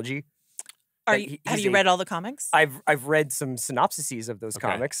mythology? Have you read all the comics? I've read some synopsises of those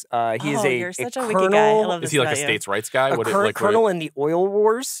comics. He is you're such a colonel. wiki guy. I love this Is he like a about you. states' rights guy? Colonel in the oil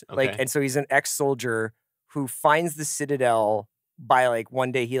wars, Okay. and so he's an ex-soldier who finds the Citadel by like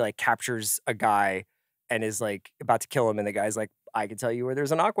one day he like captures a guy and is like about to kill him, and the guy's like, I can tell you where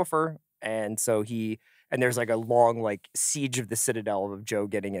there's an aquifer, and so there's like a long like siege of the Citadel of Joe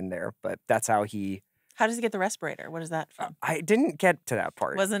getting in there, but that's how he. How does he get the respirator? What is that from? I didn't get to that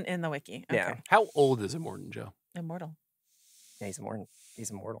part. Wasn't in the wiki. Okay. Yeah. How old is Immortan Joe? Immortal. Yeah, he's immortal.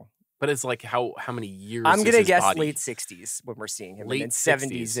 He's immortal. But it's like how many years? I'm gonna is his guess body? late 60s when we're seeing him. Late and then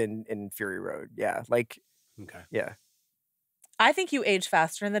 70s in Fury Road. Yeah, like yeah. I think you age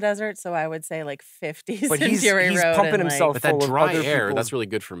faster in the desert, so I would say like 50s. But in he's Fury Road pumping and himself. But that full of dry other air, people's- that's really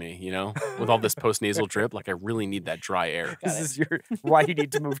good for me, you know? With all this post-nasal drip, like I really need that dry air. This is why you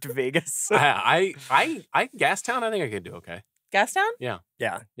need to move to Vegas. I Gastown, I think I could do okay. Gastown? Yeah.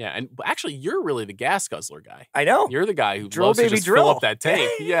 Yeah. Yeah. And actually, you're really the gas guzzler guy. I know. You're the guy who Drill, loves to baby, just drill. fill up that tank.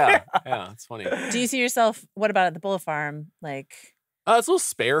 Yeah. Yeah. It's funny. Do you see yourself, what about at the Bullet Farm? Like, It's a little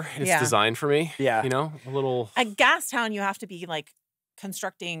spare. It's designed for me. Yeah. You know, a little. at Gastown, you have to be like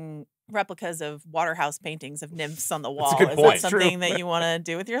constructing replicas of Waterhouse paintings of nymphs on the wall. a good Is point. that something that you want to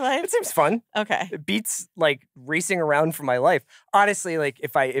do with your life? It seems fun. Okay. It beats like racing around for my life. Honestly, like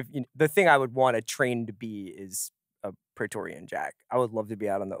if the thing I would want to train to be is a Praetorian Jack. I would love to be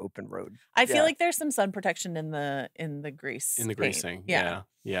out on the open road. I feel like there's some sun protection in the grease. In the paint. greasing. Yeah.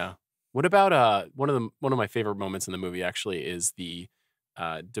 Yeah. What about one of my favorite moments in the movie actually is the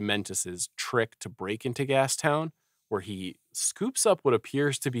Dementus's trick to break into Gastown, where he scoops up what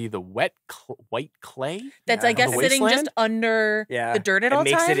appears to be the white clay. That's I guess the sitting wasteland? just under the dirt at it all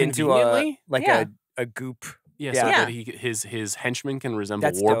makes times. it into a goop. Yeah, so that his henchmen can resemble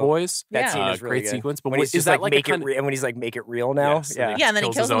That's war dope. boys. That scene is really great good. sequence. But when he's is just that like like and when he's like make it real now? Yes, and Yeah, and then he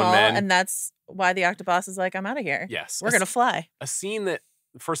kills his them own all, men. and that's why the octopus is like, I'm out of here. Yes, We're gonna fly. A scene that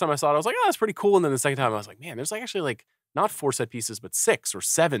the first time I saw it, I was like, oh, that's pretty cool. And then the second time, I was like, man, there's like actually like not 4 set pieces, but 6 or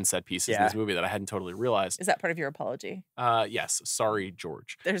 7 set pieces in this movie that I hadn't totally realized. Is that part of your apology? Yes. Sorry,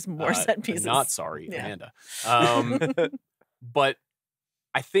 George. There's more set pieces. Not sorry, Yeah. Amanda. But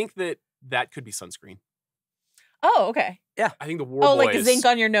I think that could be sunscreen. Oh, okay. Yeah. I think the War Oh, Boys. like the zinc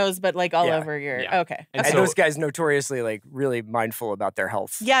on your nose, but like all over your. Yeah. Okay. And so, those guys notoriously like really mindful about their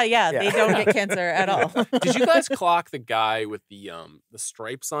health. Yeah. They don't get cancer at all. Did you guys clock the guy with the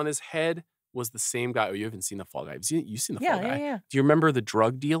stripes on his head was the same guy? Oh, you haven't seen the Fall Guy. You've seen the Fall Guy. Yeah. Do you remember the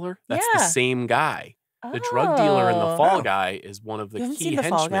drug dealer? That's the same guy. Oh. The drug dealer in the Fall Guy is one of the key The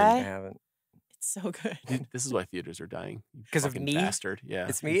Fall henchmen. Guy? I haven't. It's so good. This is why theaters are dying. Because of me? Bastard. Yeah.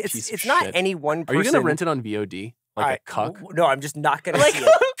 It's me. It's not not any one person. Are you going to rent it on VOD? Like a cuck? No, I'm just not going to see it.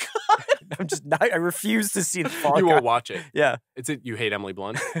 I'm just not. I refuse to see the Fall Guy. You won't watch it. Yeah. You hate Emily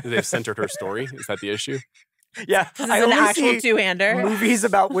Blunt? They've centered her story? Is that the issue? Yeah. This is an actual two-hander. Movies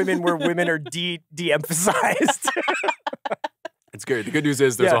about women where women are de-emphasized. It's good. The good news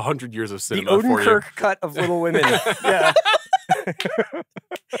is there's 100 years of cinema the for you. Odenkirk cut of Little Women. Yeah.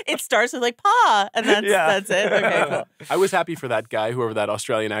 It starts with like "pa," and that's it. Okay, cool. I was happy for that guy, whoever that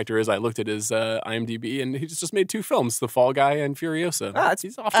Australian actor is. I looked at his IMDb, and he's just made 2 films: The Fall Guy and Furiosa.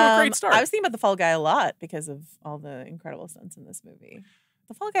 He's off to a great start. I was thinking about The Fall Guy a lot because of all the incredible stunts in this movie.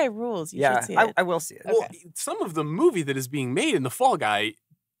 The Fall Guy rules. You should see it. I will see it. Well, some of the movie that is being made in The Fall Guy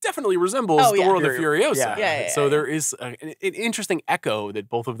definitely resembles the world of Furiosa. So there is an interesting echo that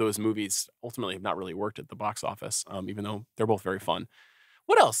both of those movies ultimately have not really worked at the box office, even though they're both very fun.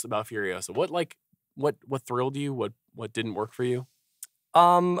 What else about Furiosa? What thrilled you? What didn't work for you?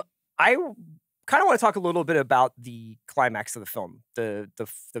 I kind of want to talk a little bit about the climax of the film, the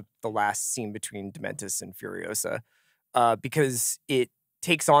last scene between Dementis and Furiosa, because it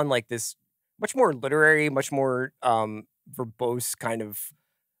takes on like this much more literary, much more verbose kind of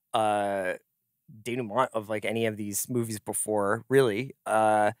denouement of like any of these movies before, really,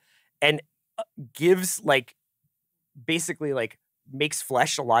 and gives like basically like makes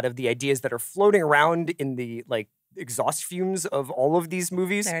flesh a lot of the ideas that are floating around in the like exhaust fumes of all of these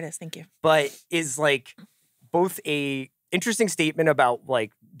movies. There it is. Thank you. But is like both a interesting statement about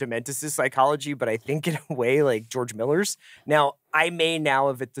like Dementis' psychology, but I think in a way like George Miller's. Now, I may now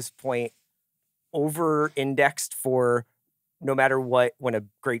have at this point over-indexed for no matter what, when a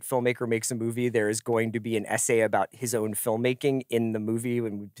great filmmaker makes a movie, there is going to be an essay about his own filmmaking in the movie.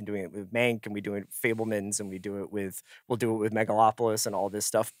 When we've been doing it with Mank, and we do it with Fablemans, and we'll do it with Megalopolis and all this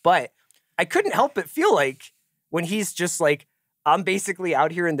stuff. But I couldn't help but feel like when he's just like, I'm basically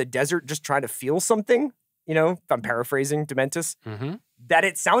out here in the desert just trying to feel something, you know, if I'm paraphrasing Dementis, that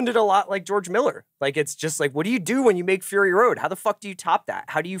it sounded a lot like George Miller. Like, it's just like, what do you do when you make Fury Road? How the fuck do you top that?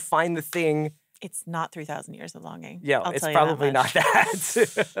 How do you find the thing? It's not 3,000 Years of Longing. Yeah, it's probably not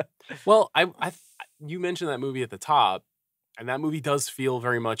that. Well, you mentioned that movie at the top, and that movie does feel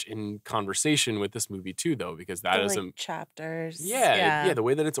very much in conversation with this movie too, though, because that is like chapters. Yeah, the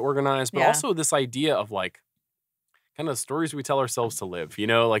way that it's organized, but also this idea of like kind of stories we tell ourselves to live. You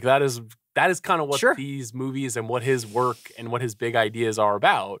know, like that is kind of what these movies and what his work and what his big ideas are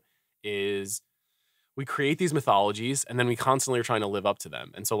about. Is we create these mythologies and then we constantly are trying to live up to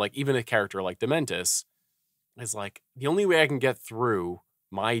them. And so like even a character like Dementis is like, the only way I can get through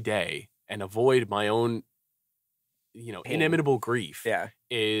my day and avoid my own, you know, inimitable grief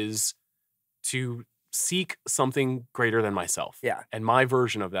is to seek something greater than myself. Yeah. And my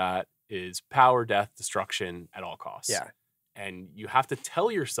version of that is power, death, destruction at all costs. Yeah. And you have to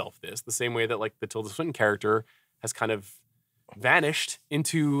tell yourself this the same way that like the Tilda Swinton character has kind of vanished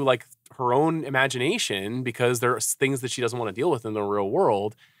into like her own imagination because there are things that she doesn't want to deal with in the real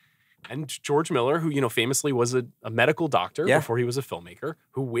world. And George Miller, who, you know, famously was a medical doctor before he was a filmmaker,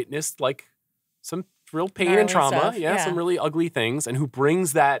 who witnessed like some real pain and trauma, some really ugly things, and who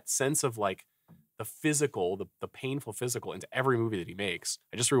brings that sense of like the physical, the painful physical into every movie that he makes.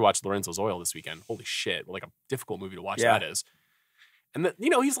 I just rewatched Lorenzo's Oil this weekend. Holy shit, like a difficult movie to watch that is. And that, you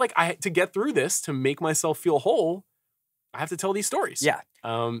know, he's like, to get through this, to make myself feel whole, I have to tell these stories. Yeah.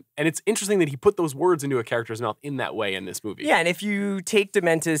 And it's interesting that he put those words into a character's mouth in that way in this movie. Yeah, and if you take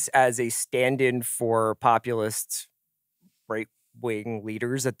Dementis as a stand-in for populist right-wing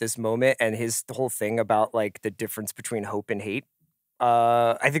leaders at this moment, and his whole thing about like the difference between hope and hate,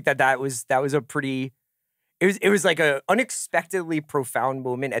 I think that was a pretty. It was like a unexpectedly profound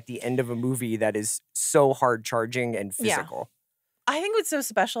moment at the end of a movie that is so hard charging and physical. Yeah. I think what's so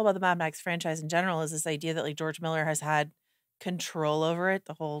special about the Mad Max franchise in general is this idea that like George Miller has had control over it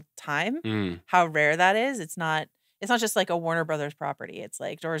the whole time. How rare that is. It's not just like a Warner Brothers property. It's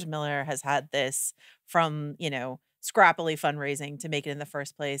like George Miller has had this from, you know, scrappily fundraising to make it in the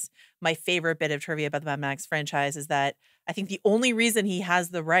first place. My favorite bit of trivia about the Mad Max franchise is that I think the only reason he has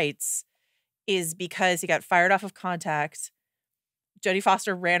the rights is because he got fired off of Contact. Jodie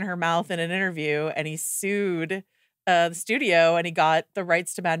Foster ran her mouth in an interview and he sued the studio and he got the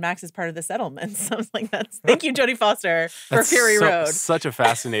rights to Mad Max as part of the settlement. So I was like, thank you, Jodie Foster, for Fury Road. Such a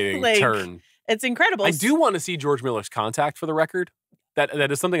fascinating turn. It's incredible. I do want to see George Miller's Contact, for the record.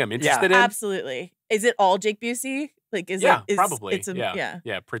 That is something I'm interested in. Absolutely. Is it all Jake Busey? Like, probably. It's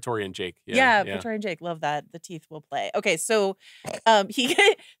yeah, Praetorian Jake. Praetorian Jake. Love that. The teeth will play. Okay, so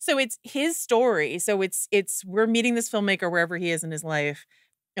so it's his story. So we're meeting this filmmaker wherever he is in his life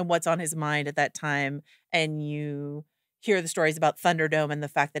and what's on his mind at that time. And you hear the stories about Thunderdome and the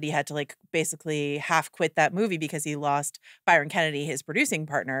fact that he had to like basically half quit that movie because he lost Byron Kennedy, his producing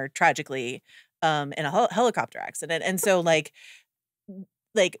partner, tragically in a helicopter accident. And so like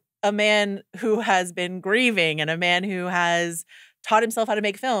a man who has been grieving and a man who has taught himself how to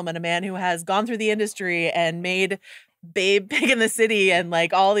make film and a man who has gone through the industry and made Babe Big in the City and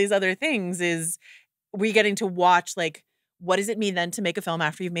like all these other things is we getting to watch like, what does it mean then to make a film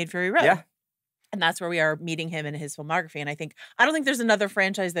after you've made Fury Road? Yeah. And that's where we are meeting him in his filmography. And I don't think there's another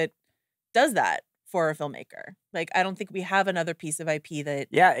franchise that does that for a filmmaker. Like, I don't think we have another piece of IP that...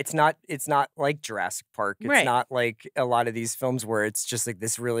 Yeah, it's not like Jurassic Park. It's right. not like a lot of these films where it's just like,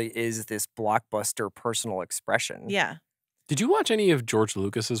 this really is this blockbuster personal expression. Yeah. Did you watch any of George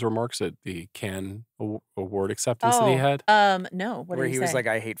Lucas's remarks at the Cannes Award acceptance that he had? No. What where did he was like,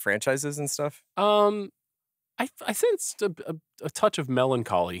 I hate franchises and stuff? I sensed a touch of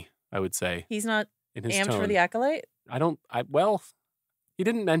melancholy, I would say. He's not in his amped tone. for the Acolyte? He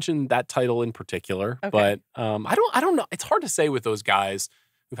didn't mention that title in particular, okay. but I don't know. It's hard to say with those guys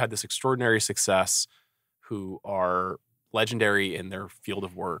who've had this extraordinary success, who are legendary in their field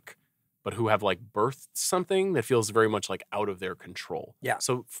of work, but who have like birthed something that feels very much like out of their control. Yeah.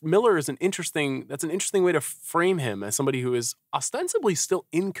 So Miller is an interesting way to frame him as somebody who is ostensibly still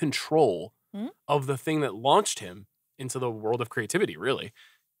in control of the thing that launched him into the world of creativity, really.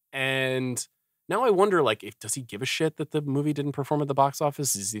 And now I wonder, like, does he give a shit that the movie didn't perform at the box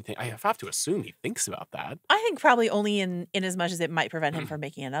office? Does he think? I have to assume he thinks about that. I think probably only in as much as it might prevent him from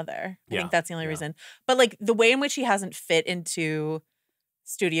making another. I think that's the only reason. But like the way in which he hasn't fit into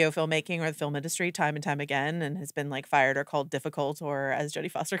studio filmmaking or the film industry time and time again and has been like fired or called difficult or, as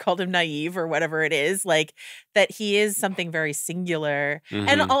Jodie Foster called him, naive or whatever it is, like that he is something very singular.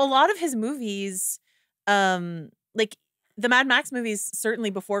 And a lot of his movies, like the Mad Max movies,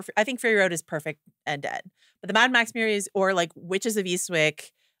 certainly before, I think Fury Road is perfect and dead. But the Mad Max movies or like Witches of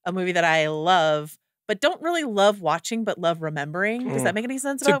Eastwick, a movie that I love, but don't really love watching, but love remembering. Does that make any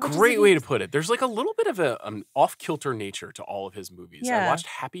sense? It's a great way to put it. There's like a little bit of an off-kilter nature to all of his movies. Yeah. I watched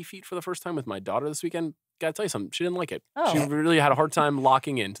Happy Feet for the first time with my daughter this weekend. Gotta tell you something, she didn't like it. Oh. She really had a hard time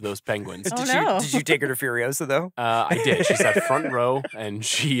locking into those penguins. Did you take her to Furiosa though? I did. She sat front row, and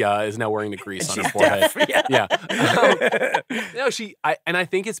she is now wearing the grease on her forehead. Yeah. I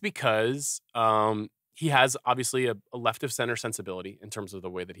think it's because he has obviously a left of center sensibility in terms of the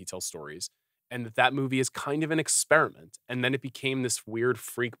way that he tells stories. And that movie is kind of an experiment. And then it became this weird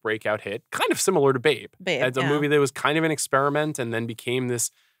freak breakout hit, kind of similar to Babe. It's a movie that was kind of an experiment and then became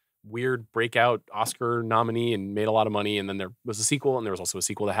this weird breakout Oscar nominee and made a lot of money. And then there was a sequel, and there was also a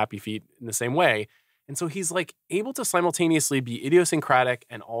sequel to Happy Feet in the same way. And so he's like able to simultaneously be idiosyncratic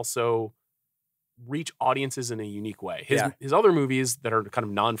and also reach audiences in a unique way. His other movies that are kind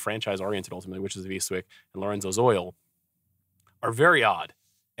of non-franchise oriented, ultimately, Witches of Eastwick and Lorenzo's Oil, are very odd.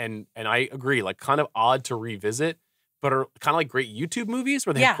 And I agree, like kind of odd to revisit, but are kind of like great YouTube movies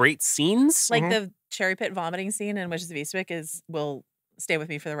where they have great scenes. Like the cherry pit vomiting scene in Witches of Eastwick will stay with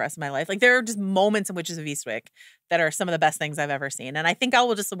me for the rest of my life. Like there are just moments in Witches of Eastwick that are some of the best things I've ever seen. And I think I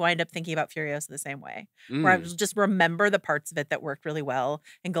will just wind up thinking about Furiosa the same way, where I will just remember the parts of it that worked really well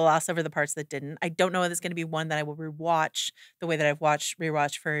and gloss over the parts that didn't. I don't know if it's going to be one that I will rewatch the way that I've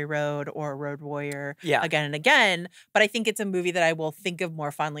rewatched Fury Road or Road Warrior again and again. But I think it's a movie that I will think of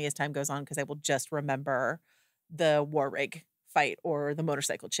more fondly as time goes on because I will just remember the war rig fight or the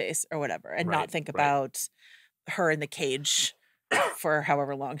motorcycle chase or whatever and not think about her in the cage for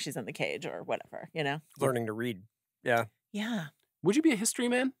however long she's in the cage or whatever, you know? Learning to read. Yeah. Yeah. Would you be a history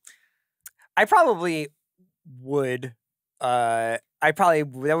man? I probably would. That would probably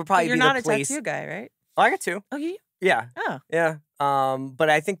be You're not the place. a tattoo guy, right? Oh, I got two. Oh, you? Yeah. Oh. Yeah. But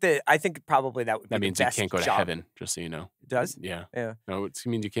I think probably that would be That means the you best can't go to job. heaven, just so you know. It does? Yeah. Yeah. No, it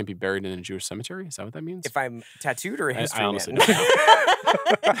means you can't be buried in a Jewish cemetery. Is that what that means? If I'm tattooed or a history I honestly man?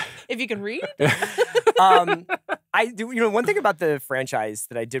 don't know. If you can read? I do. One thing about the franchise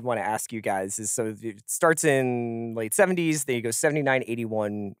that I did want to ask you guys is, so it starts in late 70s, then he goes 79,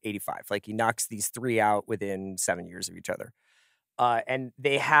 81, 85. Like he knocks these three out within 7 years of each other. And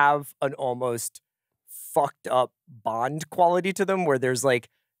they have an almost fucked up Bond quality to them where there's like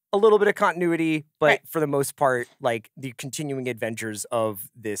a little bit of continuity, but Right. for the most part, like the continuing adventures of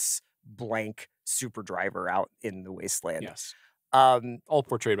this blank super driver out in the wasteland. Yes. Um, All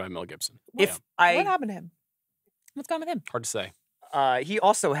portrayed by Mel Gibson. if What I, happened to him? What's gone with him? Hard to say. he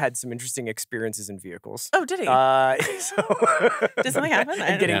also had some interesting experiences in vehicles. Oh, did he? Did something happen?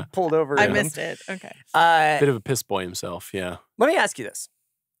 And getting Yeah. pulled over. I in them. missed it. Okay. Bit of a piss boy himself, yeah. Let me ask you this.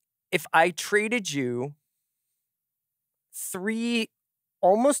 If I traded you 3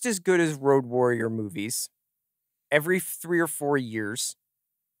 almost as good as Road Warrior movies every 3 or 4 years,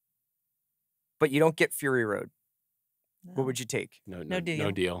 but you don't get Fury Road, what would you take? No deal.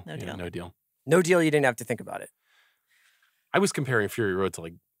 No deal. No Yeah, deal. no deal. No deal, you didn't have to think about it. I was comparing Fury Road to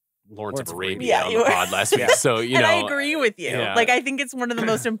like Lawrence of Arabia Yeah, on you the were. pod last week. So, you And know. I agree with you. yeah. Like, I think it's one of the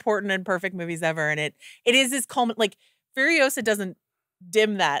most important and perfect movies ever. And it is this like, Furiosa doesn't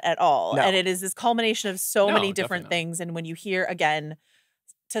dim that at all. No. And it is this culmination of so No, many different definitely not. things. And when you hear, again,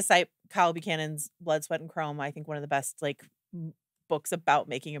 to cite Kyle Buchanan's Blood, Sweat, and Chrome, I think one of the best, like, books about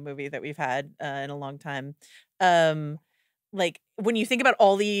making a movie that we've had in a long time. Like, when you think about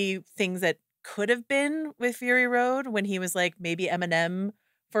all the things that could have been with Fury Road, when he was like maybe Eminem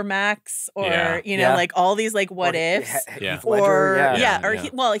for Max, or Yeah. you know, Yeah. like all these like what Or ifs, Yeah. Heath Ledger, or Yeah, or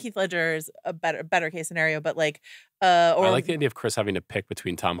yeah. Heath Ledger is a better case scenario, but like or I like the idea of Chris having to pick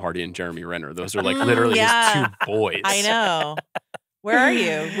between Tom Hardy and Jeremy Renner. Those are like literally yeah. his 2 boys. I know. Where are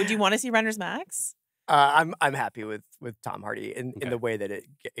you? Would you want to see Renner's Max? I'm happy with Tom Hardy in Okay. the way that it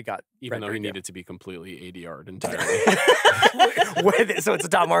got Even though he rendered, yeah. needed to be completely ADR'd entirely. So it's a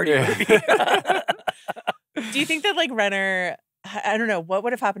Tom Hardy Yeah. movie. Do you think that like Renner, I don't know, what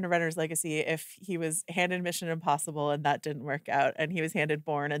would have happened to Renner's legacy if he was handed Mission Impossible and that didn't work out, and he was handed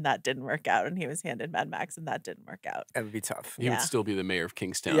Bourne and that didn't work out, and he was handed Mad Max and that didn't work out? That would be tough. He Yeah. would still be the mayor of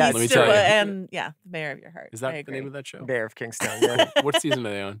Kingstown. Yeah, Let me Still, tell you. and yeah, the mayor of your heart. Is I that the agree. name of that show? Bear of Kingstown. Yeah. What season are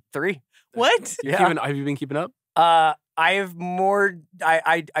they on? 3. What? You Yeah. have you been keeping up? I have more.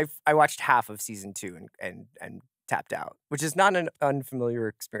 I watched half of season 2 and tapped out, which is not an unfamiliar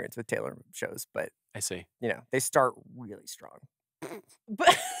experience with Taylor shows, but I see. you know they start really strong. But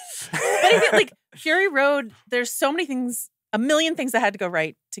I feel like Fury Road, there's so many things, a million things that had to go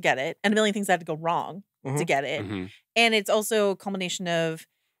right to get it, and a million things that had to go wrong to Mhm. get it. Mhm. And it's also a culmination of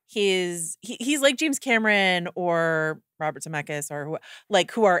he's like James Cameron or Robert Zemeckis or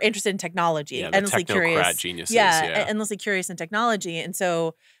who are interested in technology, Yeah, the endlessly technocrat curious. geniuses. Yeah, Yeah. endlessly curious in technology. And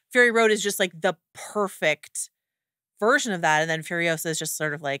so Fury Road is just like the perfect version of that. And then Furiosa is just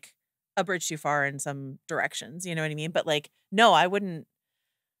sort of like a bridge too far in some directions. You know what I mean? But like, no, I wouldn't.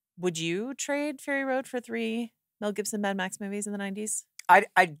 Would you trade Fury Road for 3 Mel Gibson Mad Max movies in the 90s?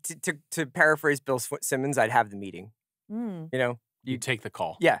 To paraphrase Bill Simmons, I'd have the meeting. Mm. You know, You take the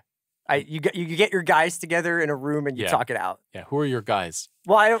call. yeah. You get your guys together in a room and you Yeah. talk it out. Yeah. Who are your guys?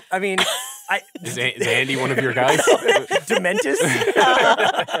 Well, I mean, Is Andy one of your guys? Dementus,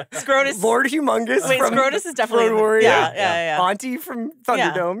 Scrotus. Lord Humongous. Wait, from Scrotus is definitely Road Warrior. Yeah. Auntie from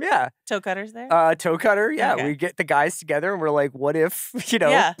Thunderdome. Yeah. Toe cutters there. Toe Cutter. Yeah. Okay. We get the guys together and we're like, what if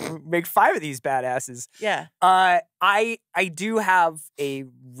Yeah. make 5 of these badasses? Yeah. I do have a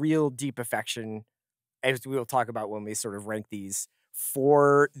real deep affection, as we will talk about when we sort of rank these,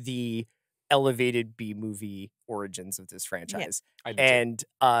 for the elevated B movie origins of this franchise. I do too. And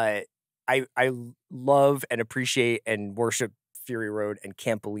I love and appreciate and worship Fury Road and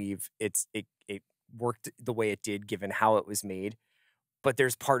can't believe it worked the way it did given how it was made. But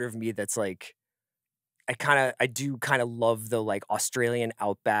there's part of me that's like, I do kind of love the like Australian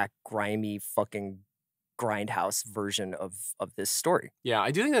outback grimy fucking grindhouse version of this story. Yeah,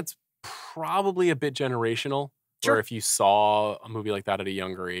 I do think that's probably a bit generational. Sure. Or if you saw a movie like that at a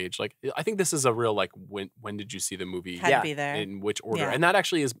younger age, like I think this is a real like when did you see the movie? Had to be there. In which order? Yeah. And that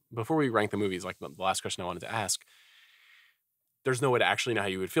actually is, before we rank the movies, like the last question I wanted to ask. There's no way to actually know how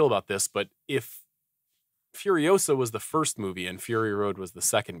you would feel about this, but if Furiosa was the first movie and Fury Road was the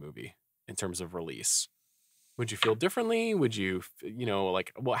second movie in terms of release, would you feel differently? Would you,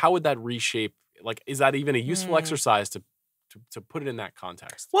 like, well, how would that reshape? Like, is that even a useful exercise to put it in that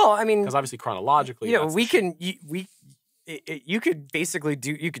context? Well, I mean, Because obviously chronologically, that's we the can you could basically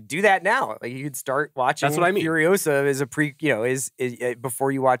do that now. Like you could start watching. That's what I mean. Furiosa as a is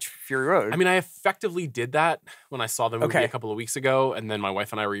before you watch Fury Road. I mean, I effectively did that when I saw the movie Okay. a couple of weeks ago, and then my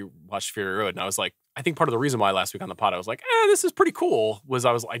wife and I rewatched Fury Road, and I was like, I think part of the reason why last week on the pod I was like, this is pretty cool, was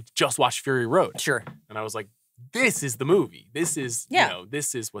I just watched Fury Road, Sure. and I was like, this is the movie. This is Yeah.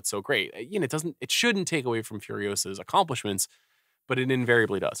 this is what's so great. It shouldn't take away from Furiosa's accomplishments, but it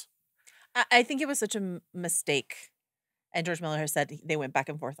invariably does. I think it was such a mistake And George Miller has said they went back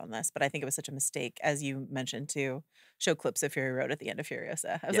and forth on this, but I think it was such a mistake, as you mentioned, to show clips of Fury Road at the end of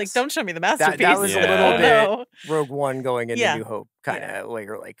Furiosa. I was like, don't show me the masterpiece. That was a little bit Rogue One going into New Hope, kind of where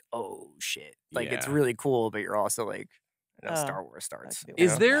you're like, oh shit. Like it's really cool, but you're also like, Star Wars starts.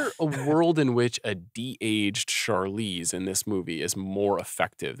 Is there a world in which a de-aged Charlize in this movie is more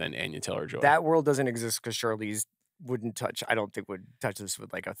effective than Anya Taylor-Joy? That world doesn't exist because Charlize I don't think would touch this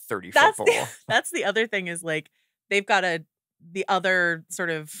with like a 30-foot pole. That's the other thing is like, they've got the other sort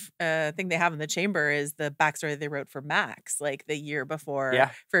of thing they have in the chamber is the backstory they wrote for Max, like the year before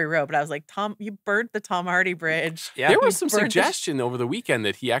Fury Road. But I was like, Tom, you burnt the Tom Hardy bridge. Yeah. There was some suggestion over the weekend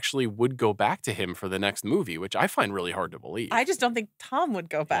that he actually would go back to him for the next movie, which I find really hard to believe. I just don't think Tom would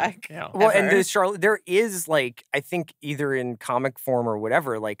go back. Yeah. Well, and there is like, I think either in comic form or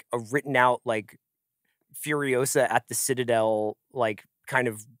whatever, like a written out like Furiosa at the Citadel, like kind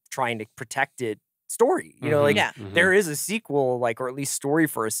of trying to protect it story, you know, like there is a sequel, like, or at least story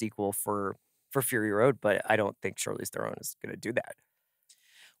for a sequel for Fury Road, but I don't think Charlize Theron is going to do that.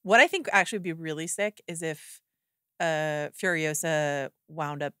 What I think actually would be really sick is if Furiosa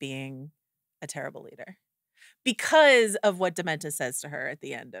wound up being a terrible leader because of what Dementor says to her at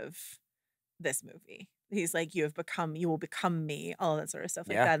the end of this movie. He's like, you will become me, all that sort of stuff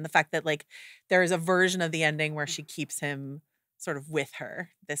like that. And the fact that like there is a version of the ending where she keeps him sort of with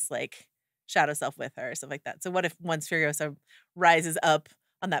her, this like shadow self with her, stuff like that. So what if once Furiosa rises up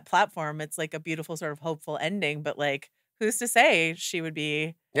on that platform, it's like a beautiful sort of hopeful ending, but like who's to say she would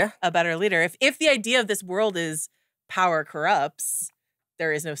be a better leader? If the idea of this world is power corrupts,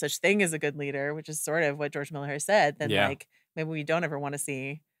 there is no such thing as a good leader, which is sort of what George Miller has said, then like maybe we don't ever want to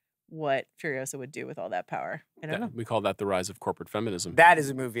see what Furiosa would do with all that power. I don't know. We call that the rise of corporate feminism. That is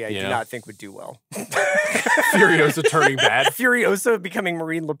a movie I do not think would do well. Furiosa turning bad. Furiosa becoming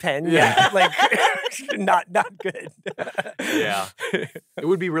Marine Le Pen. Yeah. Like, not good. Yeah. It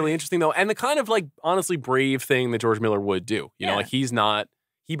would be really interesting, though. And the kind of, like, honestly brave thing that George Miller would do. You know, like,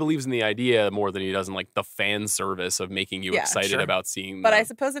 he believes in the idea more than he does in, like, the fan service of making you excited about seeing But I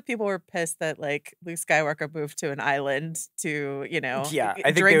suppose if people were pissed that, like, Luke Skywalker moved to an island to, you know, I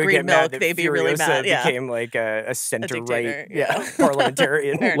think drink green milk, they'd be really mad. Became, like, a center-right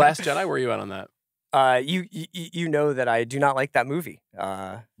parliamentarian. Last Jedi, where are you at on that? You know that I do not like that movie.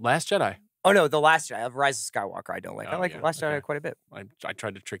 Last Jedi. Oh, no, The Last Jedi. Rise of Skywalker, I don't like. I like Last Jedi quite a bit. I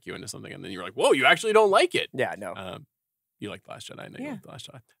tried to trick you into something, and then you were like, whoa, you actually don't like it. Yeah, no. You like The Last Jedi. I know you like The Last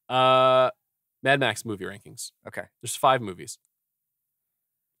Jedi. Mad Max movie rankings. Okay. There's 5 movies.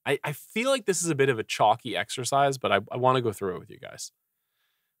 I feel like this is a bit of a chalky exercise, but I want to go through it with you guys.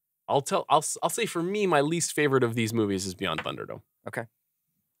 I'll say for me, my least favorite of these movies is Beyond Thunderdome. Okay.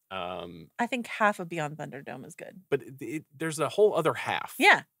 I think half of Beyond Thunderdome is good. But there's a whole other half.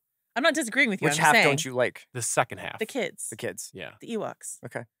 Yeah. I'm not disagreeing with you. Which half don't you like? The second half. The kids. The kids. Yeah. The Ewoks.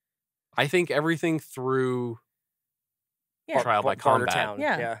 Okay. I think everything through Trial by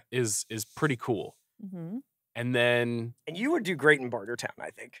Combat is pretty cool. Mm-hmm. And then... And you would do great in Bartertown, I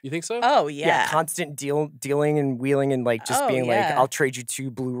think. You think so? Oh, yeah. Yeah, constant dealing and wheeling and like just being like, I'll trade you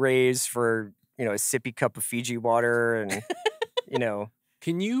 2 Blu-rays for, you know, a sippy cup of Fiji water and, you know...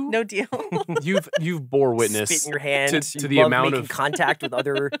 Can you? No deal. You've bore witness spit in your hand to the amount of contact with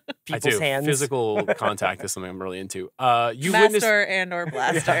other people's hands. Physical contact is something I'm really into. You Master and or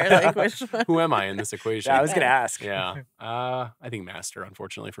blaster. Like which one? Who am I in this equation? Yeah, I was gonna ask. Yeah, I think Master.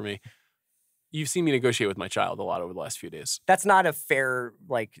 Unfortunately for me, you've seen me negotiate with my child a lot over the last few days. That's not a fair,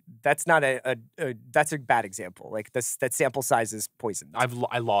 like, that's not that's a bad example. Like, that sample size is poisoned.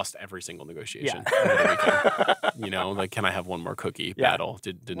 I lost every single negotiation. Yeah. You know, like, can I have one more cookie? Battle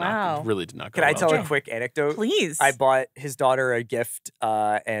did not go Can I tell a quick anecdote? Please. I bought his daughter a gift,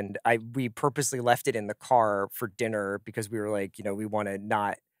 and we purposely left it in the car for dinner because we were like, you know, we want to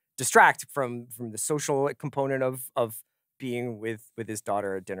not distract from the social component of being with his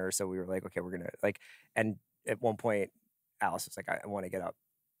daughter at dinner. So we were like, okay, we're gonna like, and at one point Alice was like, I want to get up,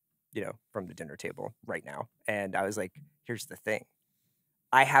 you know, from the dinner table right now. And I was like, here's the thing.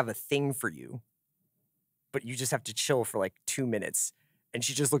 I have a thing for you, but you just have to chill for like 2 minutes. And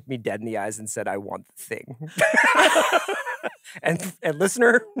she just looked me dead in the eyes and said, I want the thing. and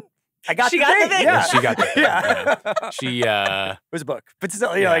listener, I got the thing. Yeah, she got the thing. Yeah. She it was a book, but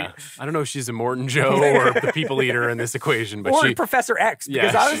still, you know, like, I don't know if she's a Morton Joe or the people eater in this equation, but or Professor X,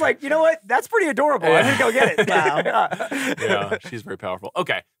 because I was like, you know what, that's pretty adorable. I'm gonna go get it. Wow. Yeah, she's very powerful.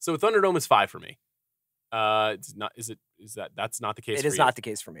 Okay, so Thunderdome is 5 for me. It's not. That's not the case? It is not the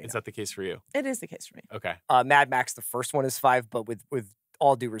case for me. Is that the case for you? It is the case for me. Okay. Mad Max, the first one is 5, but with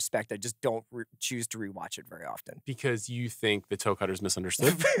all due respect, I just don't choose to rewatch it very often. Because you think the toe cutter's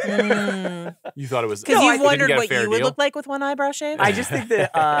misunderstood? You thought it was... Because you've wondered what you would look like with one eyebrow shave? I just think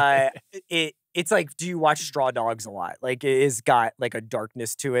that it's like, do you watch Straw Dogs a lot? Like, it has got like a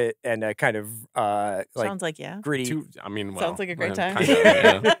darkness to it and a kind of like sounds like gritty. Sounds like a great time. Kind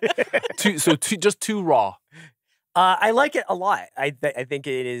of, yeah. Just too raw. I like it a lot. I think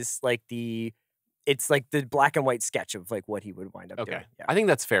it is like it's like the black and white sketch of like what he would wind up doing. Yeah. I think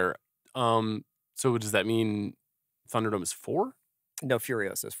that's fair. So does that mean Thunderdome is 4? No,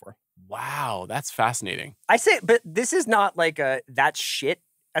 Furiosa is 4. Wow, that's fascinating. I say, but this is not like that shit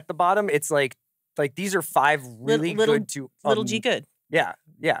at the bottom. It's like these are 5 really good to little G good. Yeah.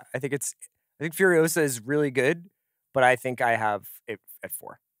 I think Furiosa is really good, but I think I have it at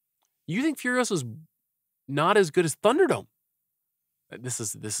 4. You think Furiosa's not as good as Thunderdome? This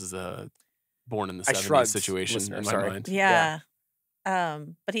is a born in the 70s situation in my mind. Yeah.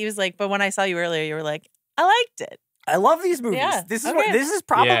 But he was like, but when I saw you earlier, you were like, I liked it. I love these movies. Yeah. This is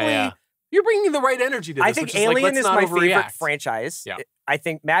probably. Yeah. You're bringing the right energy to this. I think Alien is my favorite franchise. Yeah. I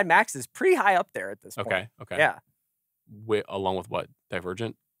think Mad Max is pretty high up there at this point. Okay. Yeah. Along with what?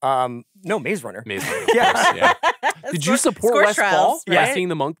 Divergent? No, Maze Runner. Maze Runner. Yeah. Did you support Wes Ball right? by seeing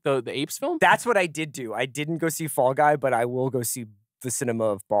the Apes film? That's what I did do. I didn't go see Fall Guy, but I will go see the cinema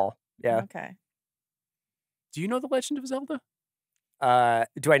of Ball. Yeah. Okay. Do you know The Legend of Zelda?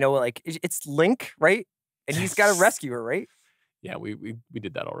 Do I know like it's Link, right? And he's got to rescue her, right? Yeah, we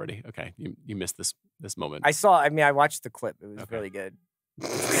did that already. Okay, you missed this moment. I watched the clip. It was really good.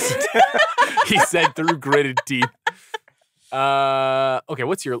 He said through gritted teeth. Okay,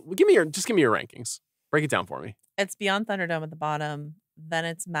 give me your rankings. Break it down for me. It's Beyond Thunderdome at the bottom, then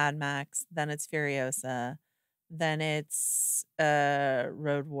it's Mad Max, then it's Furiosa, then it's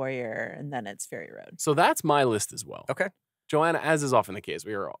Road Warrior, and then it's Fury Road. So that's my list as well. Okay. Joanna, as is often the case,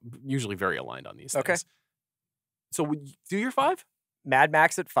 we are usually very aligned on these things. Okay. So would you do your 5? Mad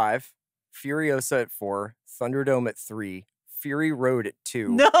Max at 5, Furiosa at 4, Thunderdome at 3, Fury Road at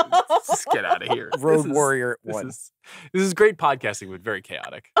 2. No. Let's get out of here. Road Warrior at 1. This is great podcasting, but very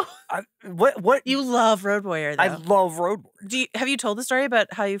chaotic. What? You love Road Warrior, though. I love Road Warrior. Have you told the story about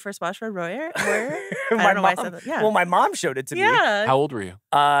how you first watched Road Warrior? I don't know why I said that. Yeah. Well, my mom showed it to me. Yeah. How old were you?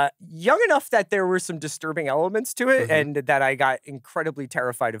 Young enough that there were some disturbing elements to it, and that I got incredibly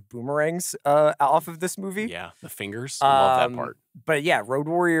terrified of boomerangs off of this movie. Yeah, the fingers. I love that part. But yeah, Road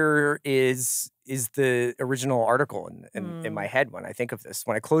Warrior is the original article in my head when I think of this.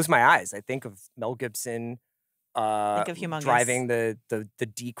 When I close my eyes, I think of Mel Gibson think of Humongous. Driving the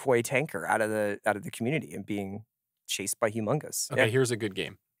decoy tanker out of the community and being chased by Humongous. Okay, here's a good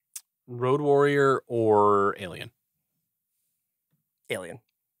game. Road Warrior or Alien? Alien.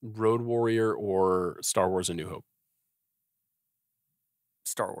 Road Warrior or Star Wars A New Hope?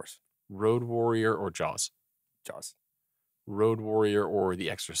 Star Wars. Road Warrior or Jaws? Jaws. Road Warrior or The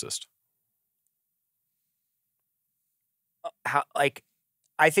Exorcist?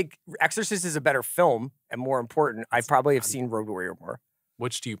 I think Exorcist is a better film and more important. I probably have seen Road Warrior more.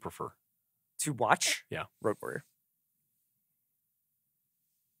 Which do you prefer? To watch? Yeah. Road Warrior.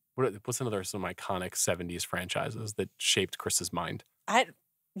 What's another some iconic 70s franchises that shaped Chris's mind?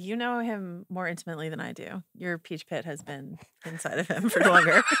 You know him more intimately than I do. Your peach pit has been inside of him for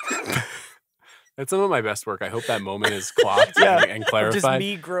longer. That's some of my best work. I hope that moment is clocked and clarified. Just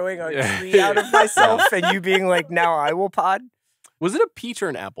me growing a tree out of myself and you being like, now I will pod. Was it a peach or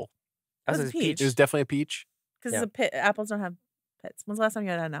an apple? It was a peach. It was definitely a peach? Because apples don't have pits. When's the last time you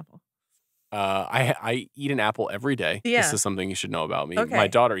had an apple? I eat an apple every day. Yeah. This is something you should know about me. Okay. My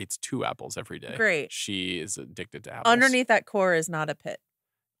daughter eats 2 apples every day. Great. She is addicted to apples. Underneath that core is not a pit.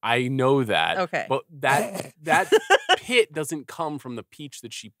 I know that. Okay. But that pit doesn't come from the peach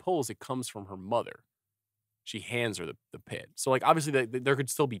that she pulls. It comes from her mother. She hands her the pit. So like obviously there could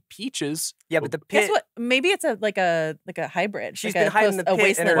still be peaches. Yeah, but the pit. Guess what? Maybe it's like a hybrid. She's like been hiding the pit in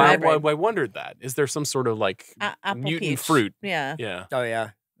wasteland her hybrid. I wondered that. Is there some sort of like apple mutant peach. fruit? Yeah. Yeah. Oh yeah,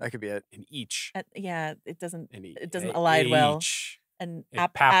 that could be it. In each. It doesn't It align well. And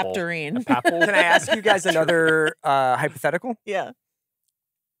aptarine. Can I ask you guys another hypothetical? Yeah.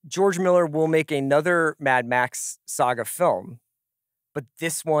 George Miller will make another Mad Max saga film, but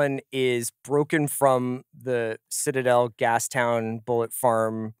this one is broken from the Citadel, Gastown, Bullet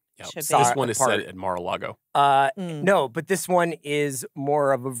Farm. Yep. This one is set at Mar-a-Lago. No, but this one is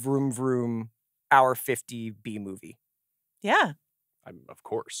more of a vroom vroom hour 50 B movie. Yeah. Of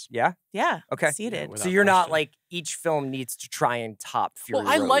course. Yeah? Yeah. Okay. Seated. So you're not like each film needs to try and top Fury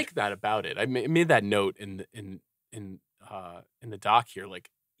Well, I Road. like that about it. I made that note in the doc here. Like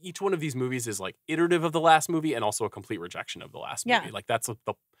each one of these movies is like iterative of the last movie and also a complete rejection of the last movie. Like that's what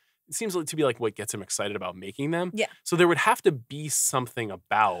it seems to be like what gets him excited about making them. Yeah. So there would have to be something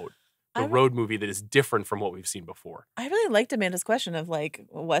about the road movie that is different from what we've seen before. I really liked Amanda's question of like,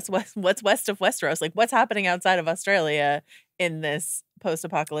 what's west of Westeros? Like, what's happening outside of Australia in this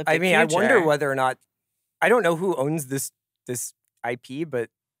post-apocalyptic future? I wonder whether or not, I don't know who owns this IP, but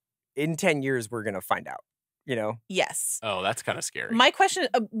in 10 years, we're going to find out, you know? Yes. Oh, that's kind of scary. My question,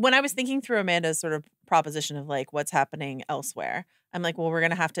 when I was thinking through Amanda's sort of proposition of like, what's happening elsewhere, I'm like, well, we're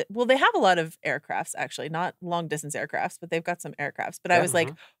going to have to, well, they have a lot of aircrafts, actually, not long distance aircrafts, but they've got some aircrafts. But I was like,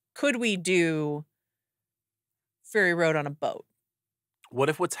 could we do Fury Road on a boat? What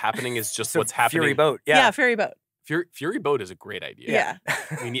if what's happening is just what's happening? Fury Boat. Yeah, Fury Boat. Fury Boat is a great idea. Yeah.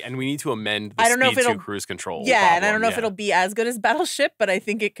 we need to amend the speed to cruise control. Yeah, and I don't know if it'll be as good as Battleship, but I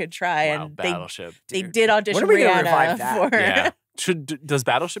think it could try. Wow, and Battleship. They did audition Rihanna for. Yeah. Does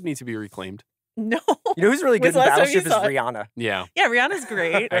Battleship need to be reclaimed? No. You know who's really good in Battleship is Rihanna. Yeah. Yeah, Rihanna's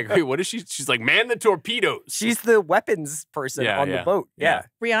great. I agree. What is she? She's like, man the torpedoes. She's the weapons person on the boat. Yeah.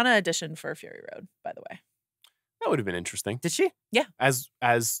 Rihanna auditioned for Fury Road, by the way. That would have been interesting. Did she? Yeah. As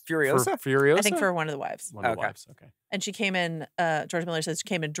Furiosa? Furiosa? I think for one of the wives. One of the wives, okay. And she came in, George Miller says she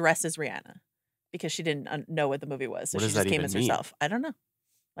came in dressed as Rihanna because she didn't know what the movie was. So what she does just that came even as mean? herself. I don't know.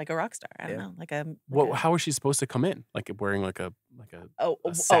 Like a rock star. I don't know. Like a how is she supposed to come in? Like wearing like a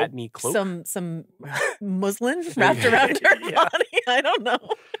satiny cloak? Some muslin wrapped around her body. I don't know.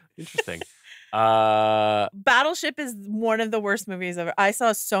 Interesting. Battleship is one of the worst movies ever. I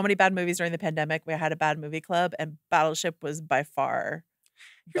saw so many bad movies during the pandemic. We had a bad movie club, and Battleship was by far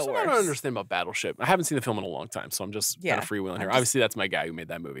Here's the what worst. I don't understand about Battleship. I haven't seen the film in a long time, so I'm just kind of freewheeling here. Obviously, that's my guy who made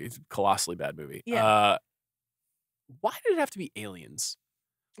that movie. It's a colossally bad movie. Yeah. Why did it have to be aliens?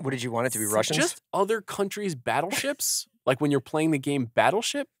 What did you want it to be? Russians? Just other countries' battleships? Like when you're playing the game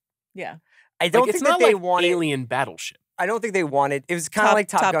Battleship? Yeah. I don't think it's that not they like wanted alien Battleship. I don't think they wanted. It was kind of like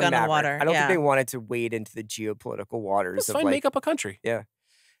Top Gun Maverick. Water. I don't think they wanted to wade into the geopolitical waters Let's of fine, like make up a country. Yeah.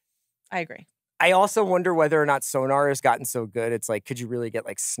 I agree. I also wonder whether or not sonar has gotten so good. It's like, could you really get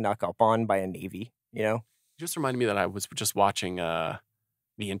like snuck up on by a Navy? You know? It just reminded me that I was just watching The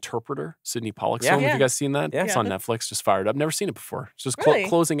Interpreter, Sidney Pollack's film. Have you guys seen that? Yeah. It's on Netflix. Just fired up. Never seen it before. It's just Really?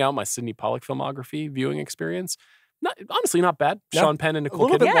 closing out my Sidney Pollack filmography viewing experience. Honestly, not bad. No. Sean Penn and A Nicole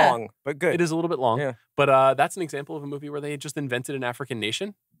little Kidman. bit long, but good. It is a little bit long. Yeah. But that's an example of a movie where they just invented an African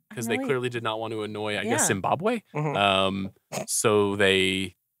nation because they clearly did not want to annoy, I guess, Zimbabwe. So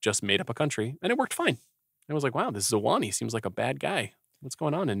they just made up a country and it worked fine. I was like, wow, this Zawani seems like a bad guy. What's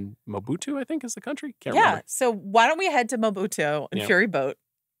going on? And Mobutu, I think, is the country. Can't remember. So why don't we head to Mobutu and Fury Boat?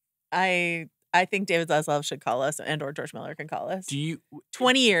 I think David Zaslav should call us, and or George Miller can call us.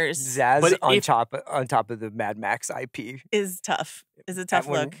 20 years. Zaz on top of the Mad Max IP is tough. Is a tough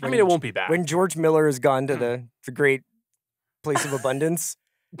look. I mean, it won't be bad. When George Miller has gone to the great place of abundance,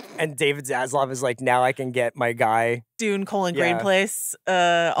 and David Zaslav is like, now I can get my guy Dune : Grain Place.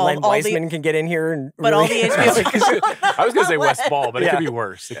 Len Wiseman can get in here, and but all the HBO. I was gonna say West Ball, but it could be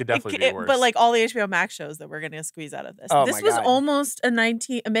worse. It could definitely be worse. But like all the HBO Max shows that we're gonna squeeze out of this. Oh, this was almost a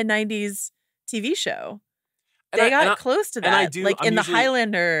mid-90s TV show. They got close to that, in the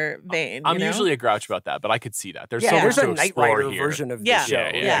Highlander vein. I'm usually a grouch about that, but I could see that. There's so much there's to a Knight explore Rider here. version of the show.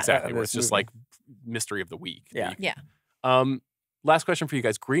 Yeah, exactly. Where it's just like mystery of the week. Yeah. Last question for you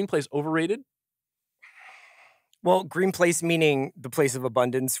guys. Green Place overrated? Well, Green Place meaning the place of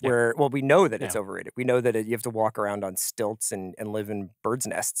abundance where, we know that it's overrated. We know that you have to walk around on stilts and live in birds'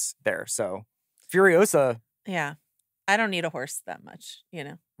 nests there. So Furiosa. Yeah. I don't need a horse that much,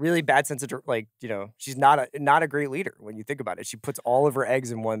 Really bad sense of, she's not a great leader when you think about it. She puts all of her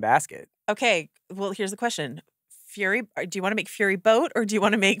eggs in one basket. Okay. Well, here's the question. Do you want to make Fury Boat or do you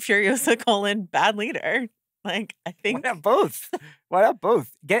want to make Furiosa : bad leader? Like, I think. Why not both? Why not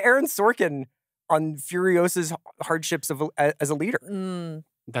both? Get Aaron Sorkin on Furiosa's hardships as a leader.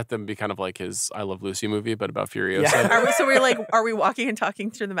 That then be kind of like his I Love Lucy movie, but about Furiosa. Yeah. Are we walking and talking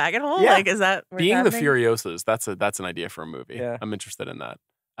through the maggot hole? Yeah. Like, is that being happening? the Furiosas? That's an idea for a movie. Yeah. I'm interested in that.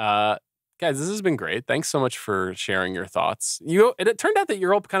 Guys, this has been great. Thanks so much for sharing your thoughts. It turned out that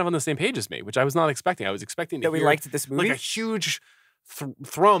you're all kind of on the same page as me, which I was not expecting. I was expecting to we hear liked this movie, like a huge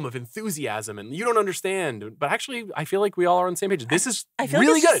thrum of enthusiasm, and you don't understand. But actually, I feel like we all are on the same page. This is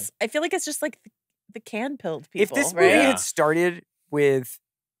really good. I feel like it's just like the can-pilled people. If this movie had started with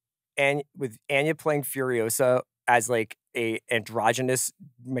Anya playing Furiosa as like a androgynous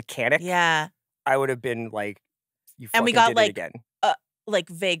mechanic, I would have been like, you and we fucking got did it again. Like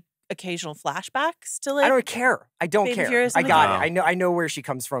vague occasional flashbacks to like. I don't care. I don't Fate and care. Furious I and got it. I know where she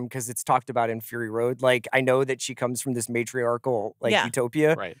comes from because it's talked about in Fury Road. Like I know that she comes from this matriarchal like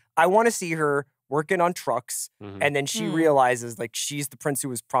utopia. Right. I want to see her working on trucks, and then she realizes like she's the prince who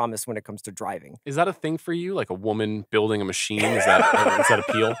was promised when it comes to driving. Is that a thing for you? Like a woman building a machine? Does that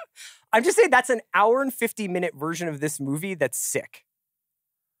appeal? I'm just saying that's an hour and 50-minute version of this movie that's sick.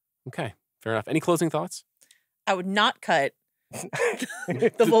 Okay, fair enough. Any closing thoughts? I would not cut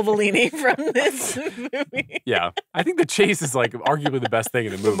the Volvolini from this movie. Yeah, I think the chase is like arguably the best thing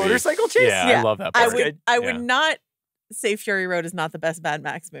in the movie. The motorcycle chase? Yeah, I love that part. I would not say Fury Road is not the best Mad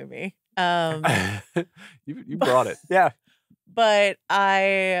Max movie. You brought it. Yeah. But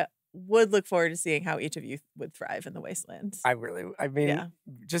I would look forward to seeing how each of you would thrive in the wasteland. I mean,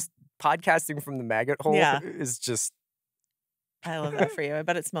 just podcasting from the maggot hole is just. I love that for you. I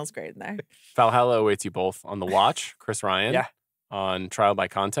bet it smells great in there. Valhalla awaits you both on The Watch, Chris Ryan. Yeah. On Trial by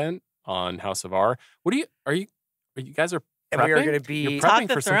Content, on House of R. What are you guys are prepping? And we are going to be You're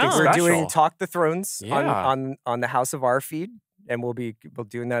prepping for something Thrones. special. We're doing Talk the Thrones Yeah. on the House of R feed, and we'll be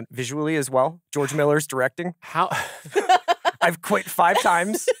doing that visually as well. George Miller's directing. How? I've quit 5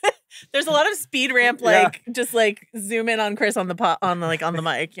 times. There's a lot of speed ramp, just like zoom in on Chris on the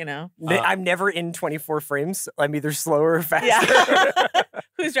mic, you know. I'm never in 24 frames. I'm either slower or faster. Yeah.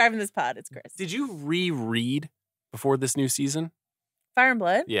 Who's driving this pod? It's Chris. Did you reread before this new season? Fire and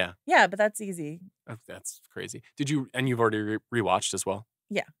Blood? Yeah. Yeah, but that's easy. Oh, that's crazy. Did you? And you've already rewatched as well?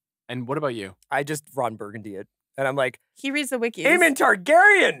 Yeah. And what about you? I just Ron Burgundy it. And I'm like, he reads the wikis. Aemon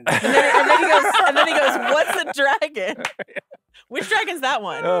Targaryen! and then he goes, what's a dragon? Which dragon's that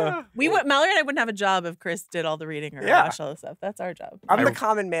one? Mallory and I wouldn't have a job if Chris did all the reading or watched all the stuff. That's our job. I'm the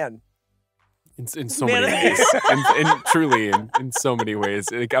common man. In so many ways. Truly in so many ways.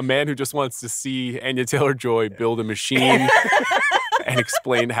 Like a man who just wants to see Anya Taylor-Joy build a machine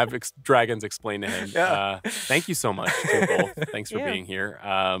and have dragons explain to him. Yeah. Thank you so much to both. Thanks for being here.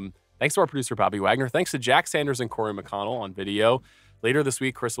 Thanks to our producer, Bobby Wagner. Thanks to Jack Sanders and Corey McConnell on video. Later this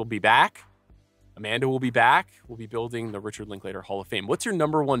week, Chris will be back. Amanda will be back. We'll be building the Richard Linklater Hall of Fame. What's your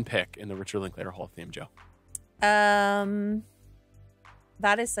number 1 pick in the Richard Linklater Hall of Fame, Joe?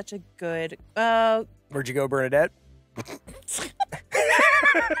 That is such a good... Where'd you go, Bernadette?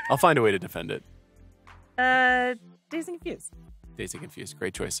 I'll find a way to defend it. Dazed and Confused. Dazed and Confused.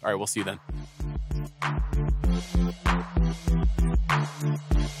 Great choice. All right, we'll see you then.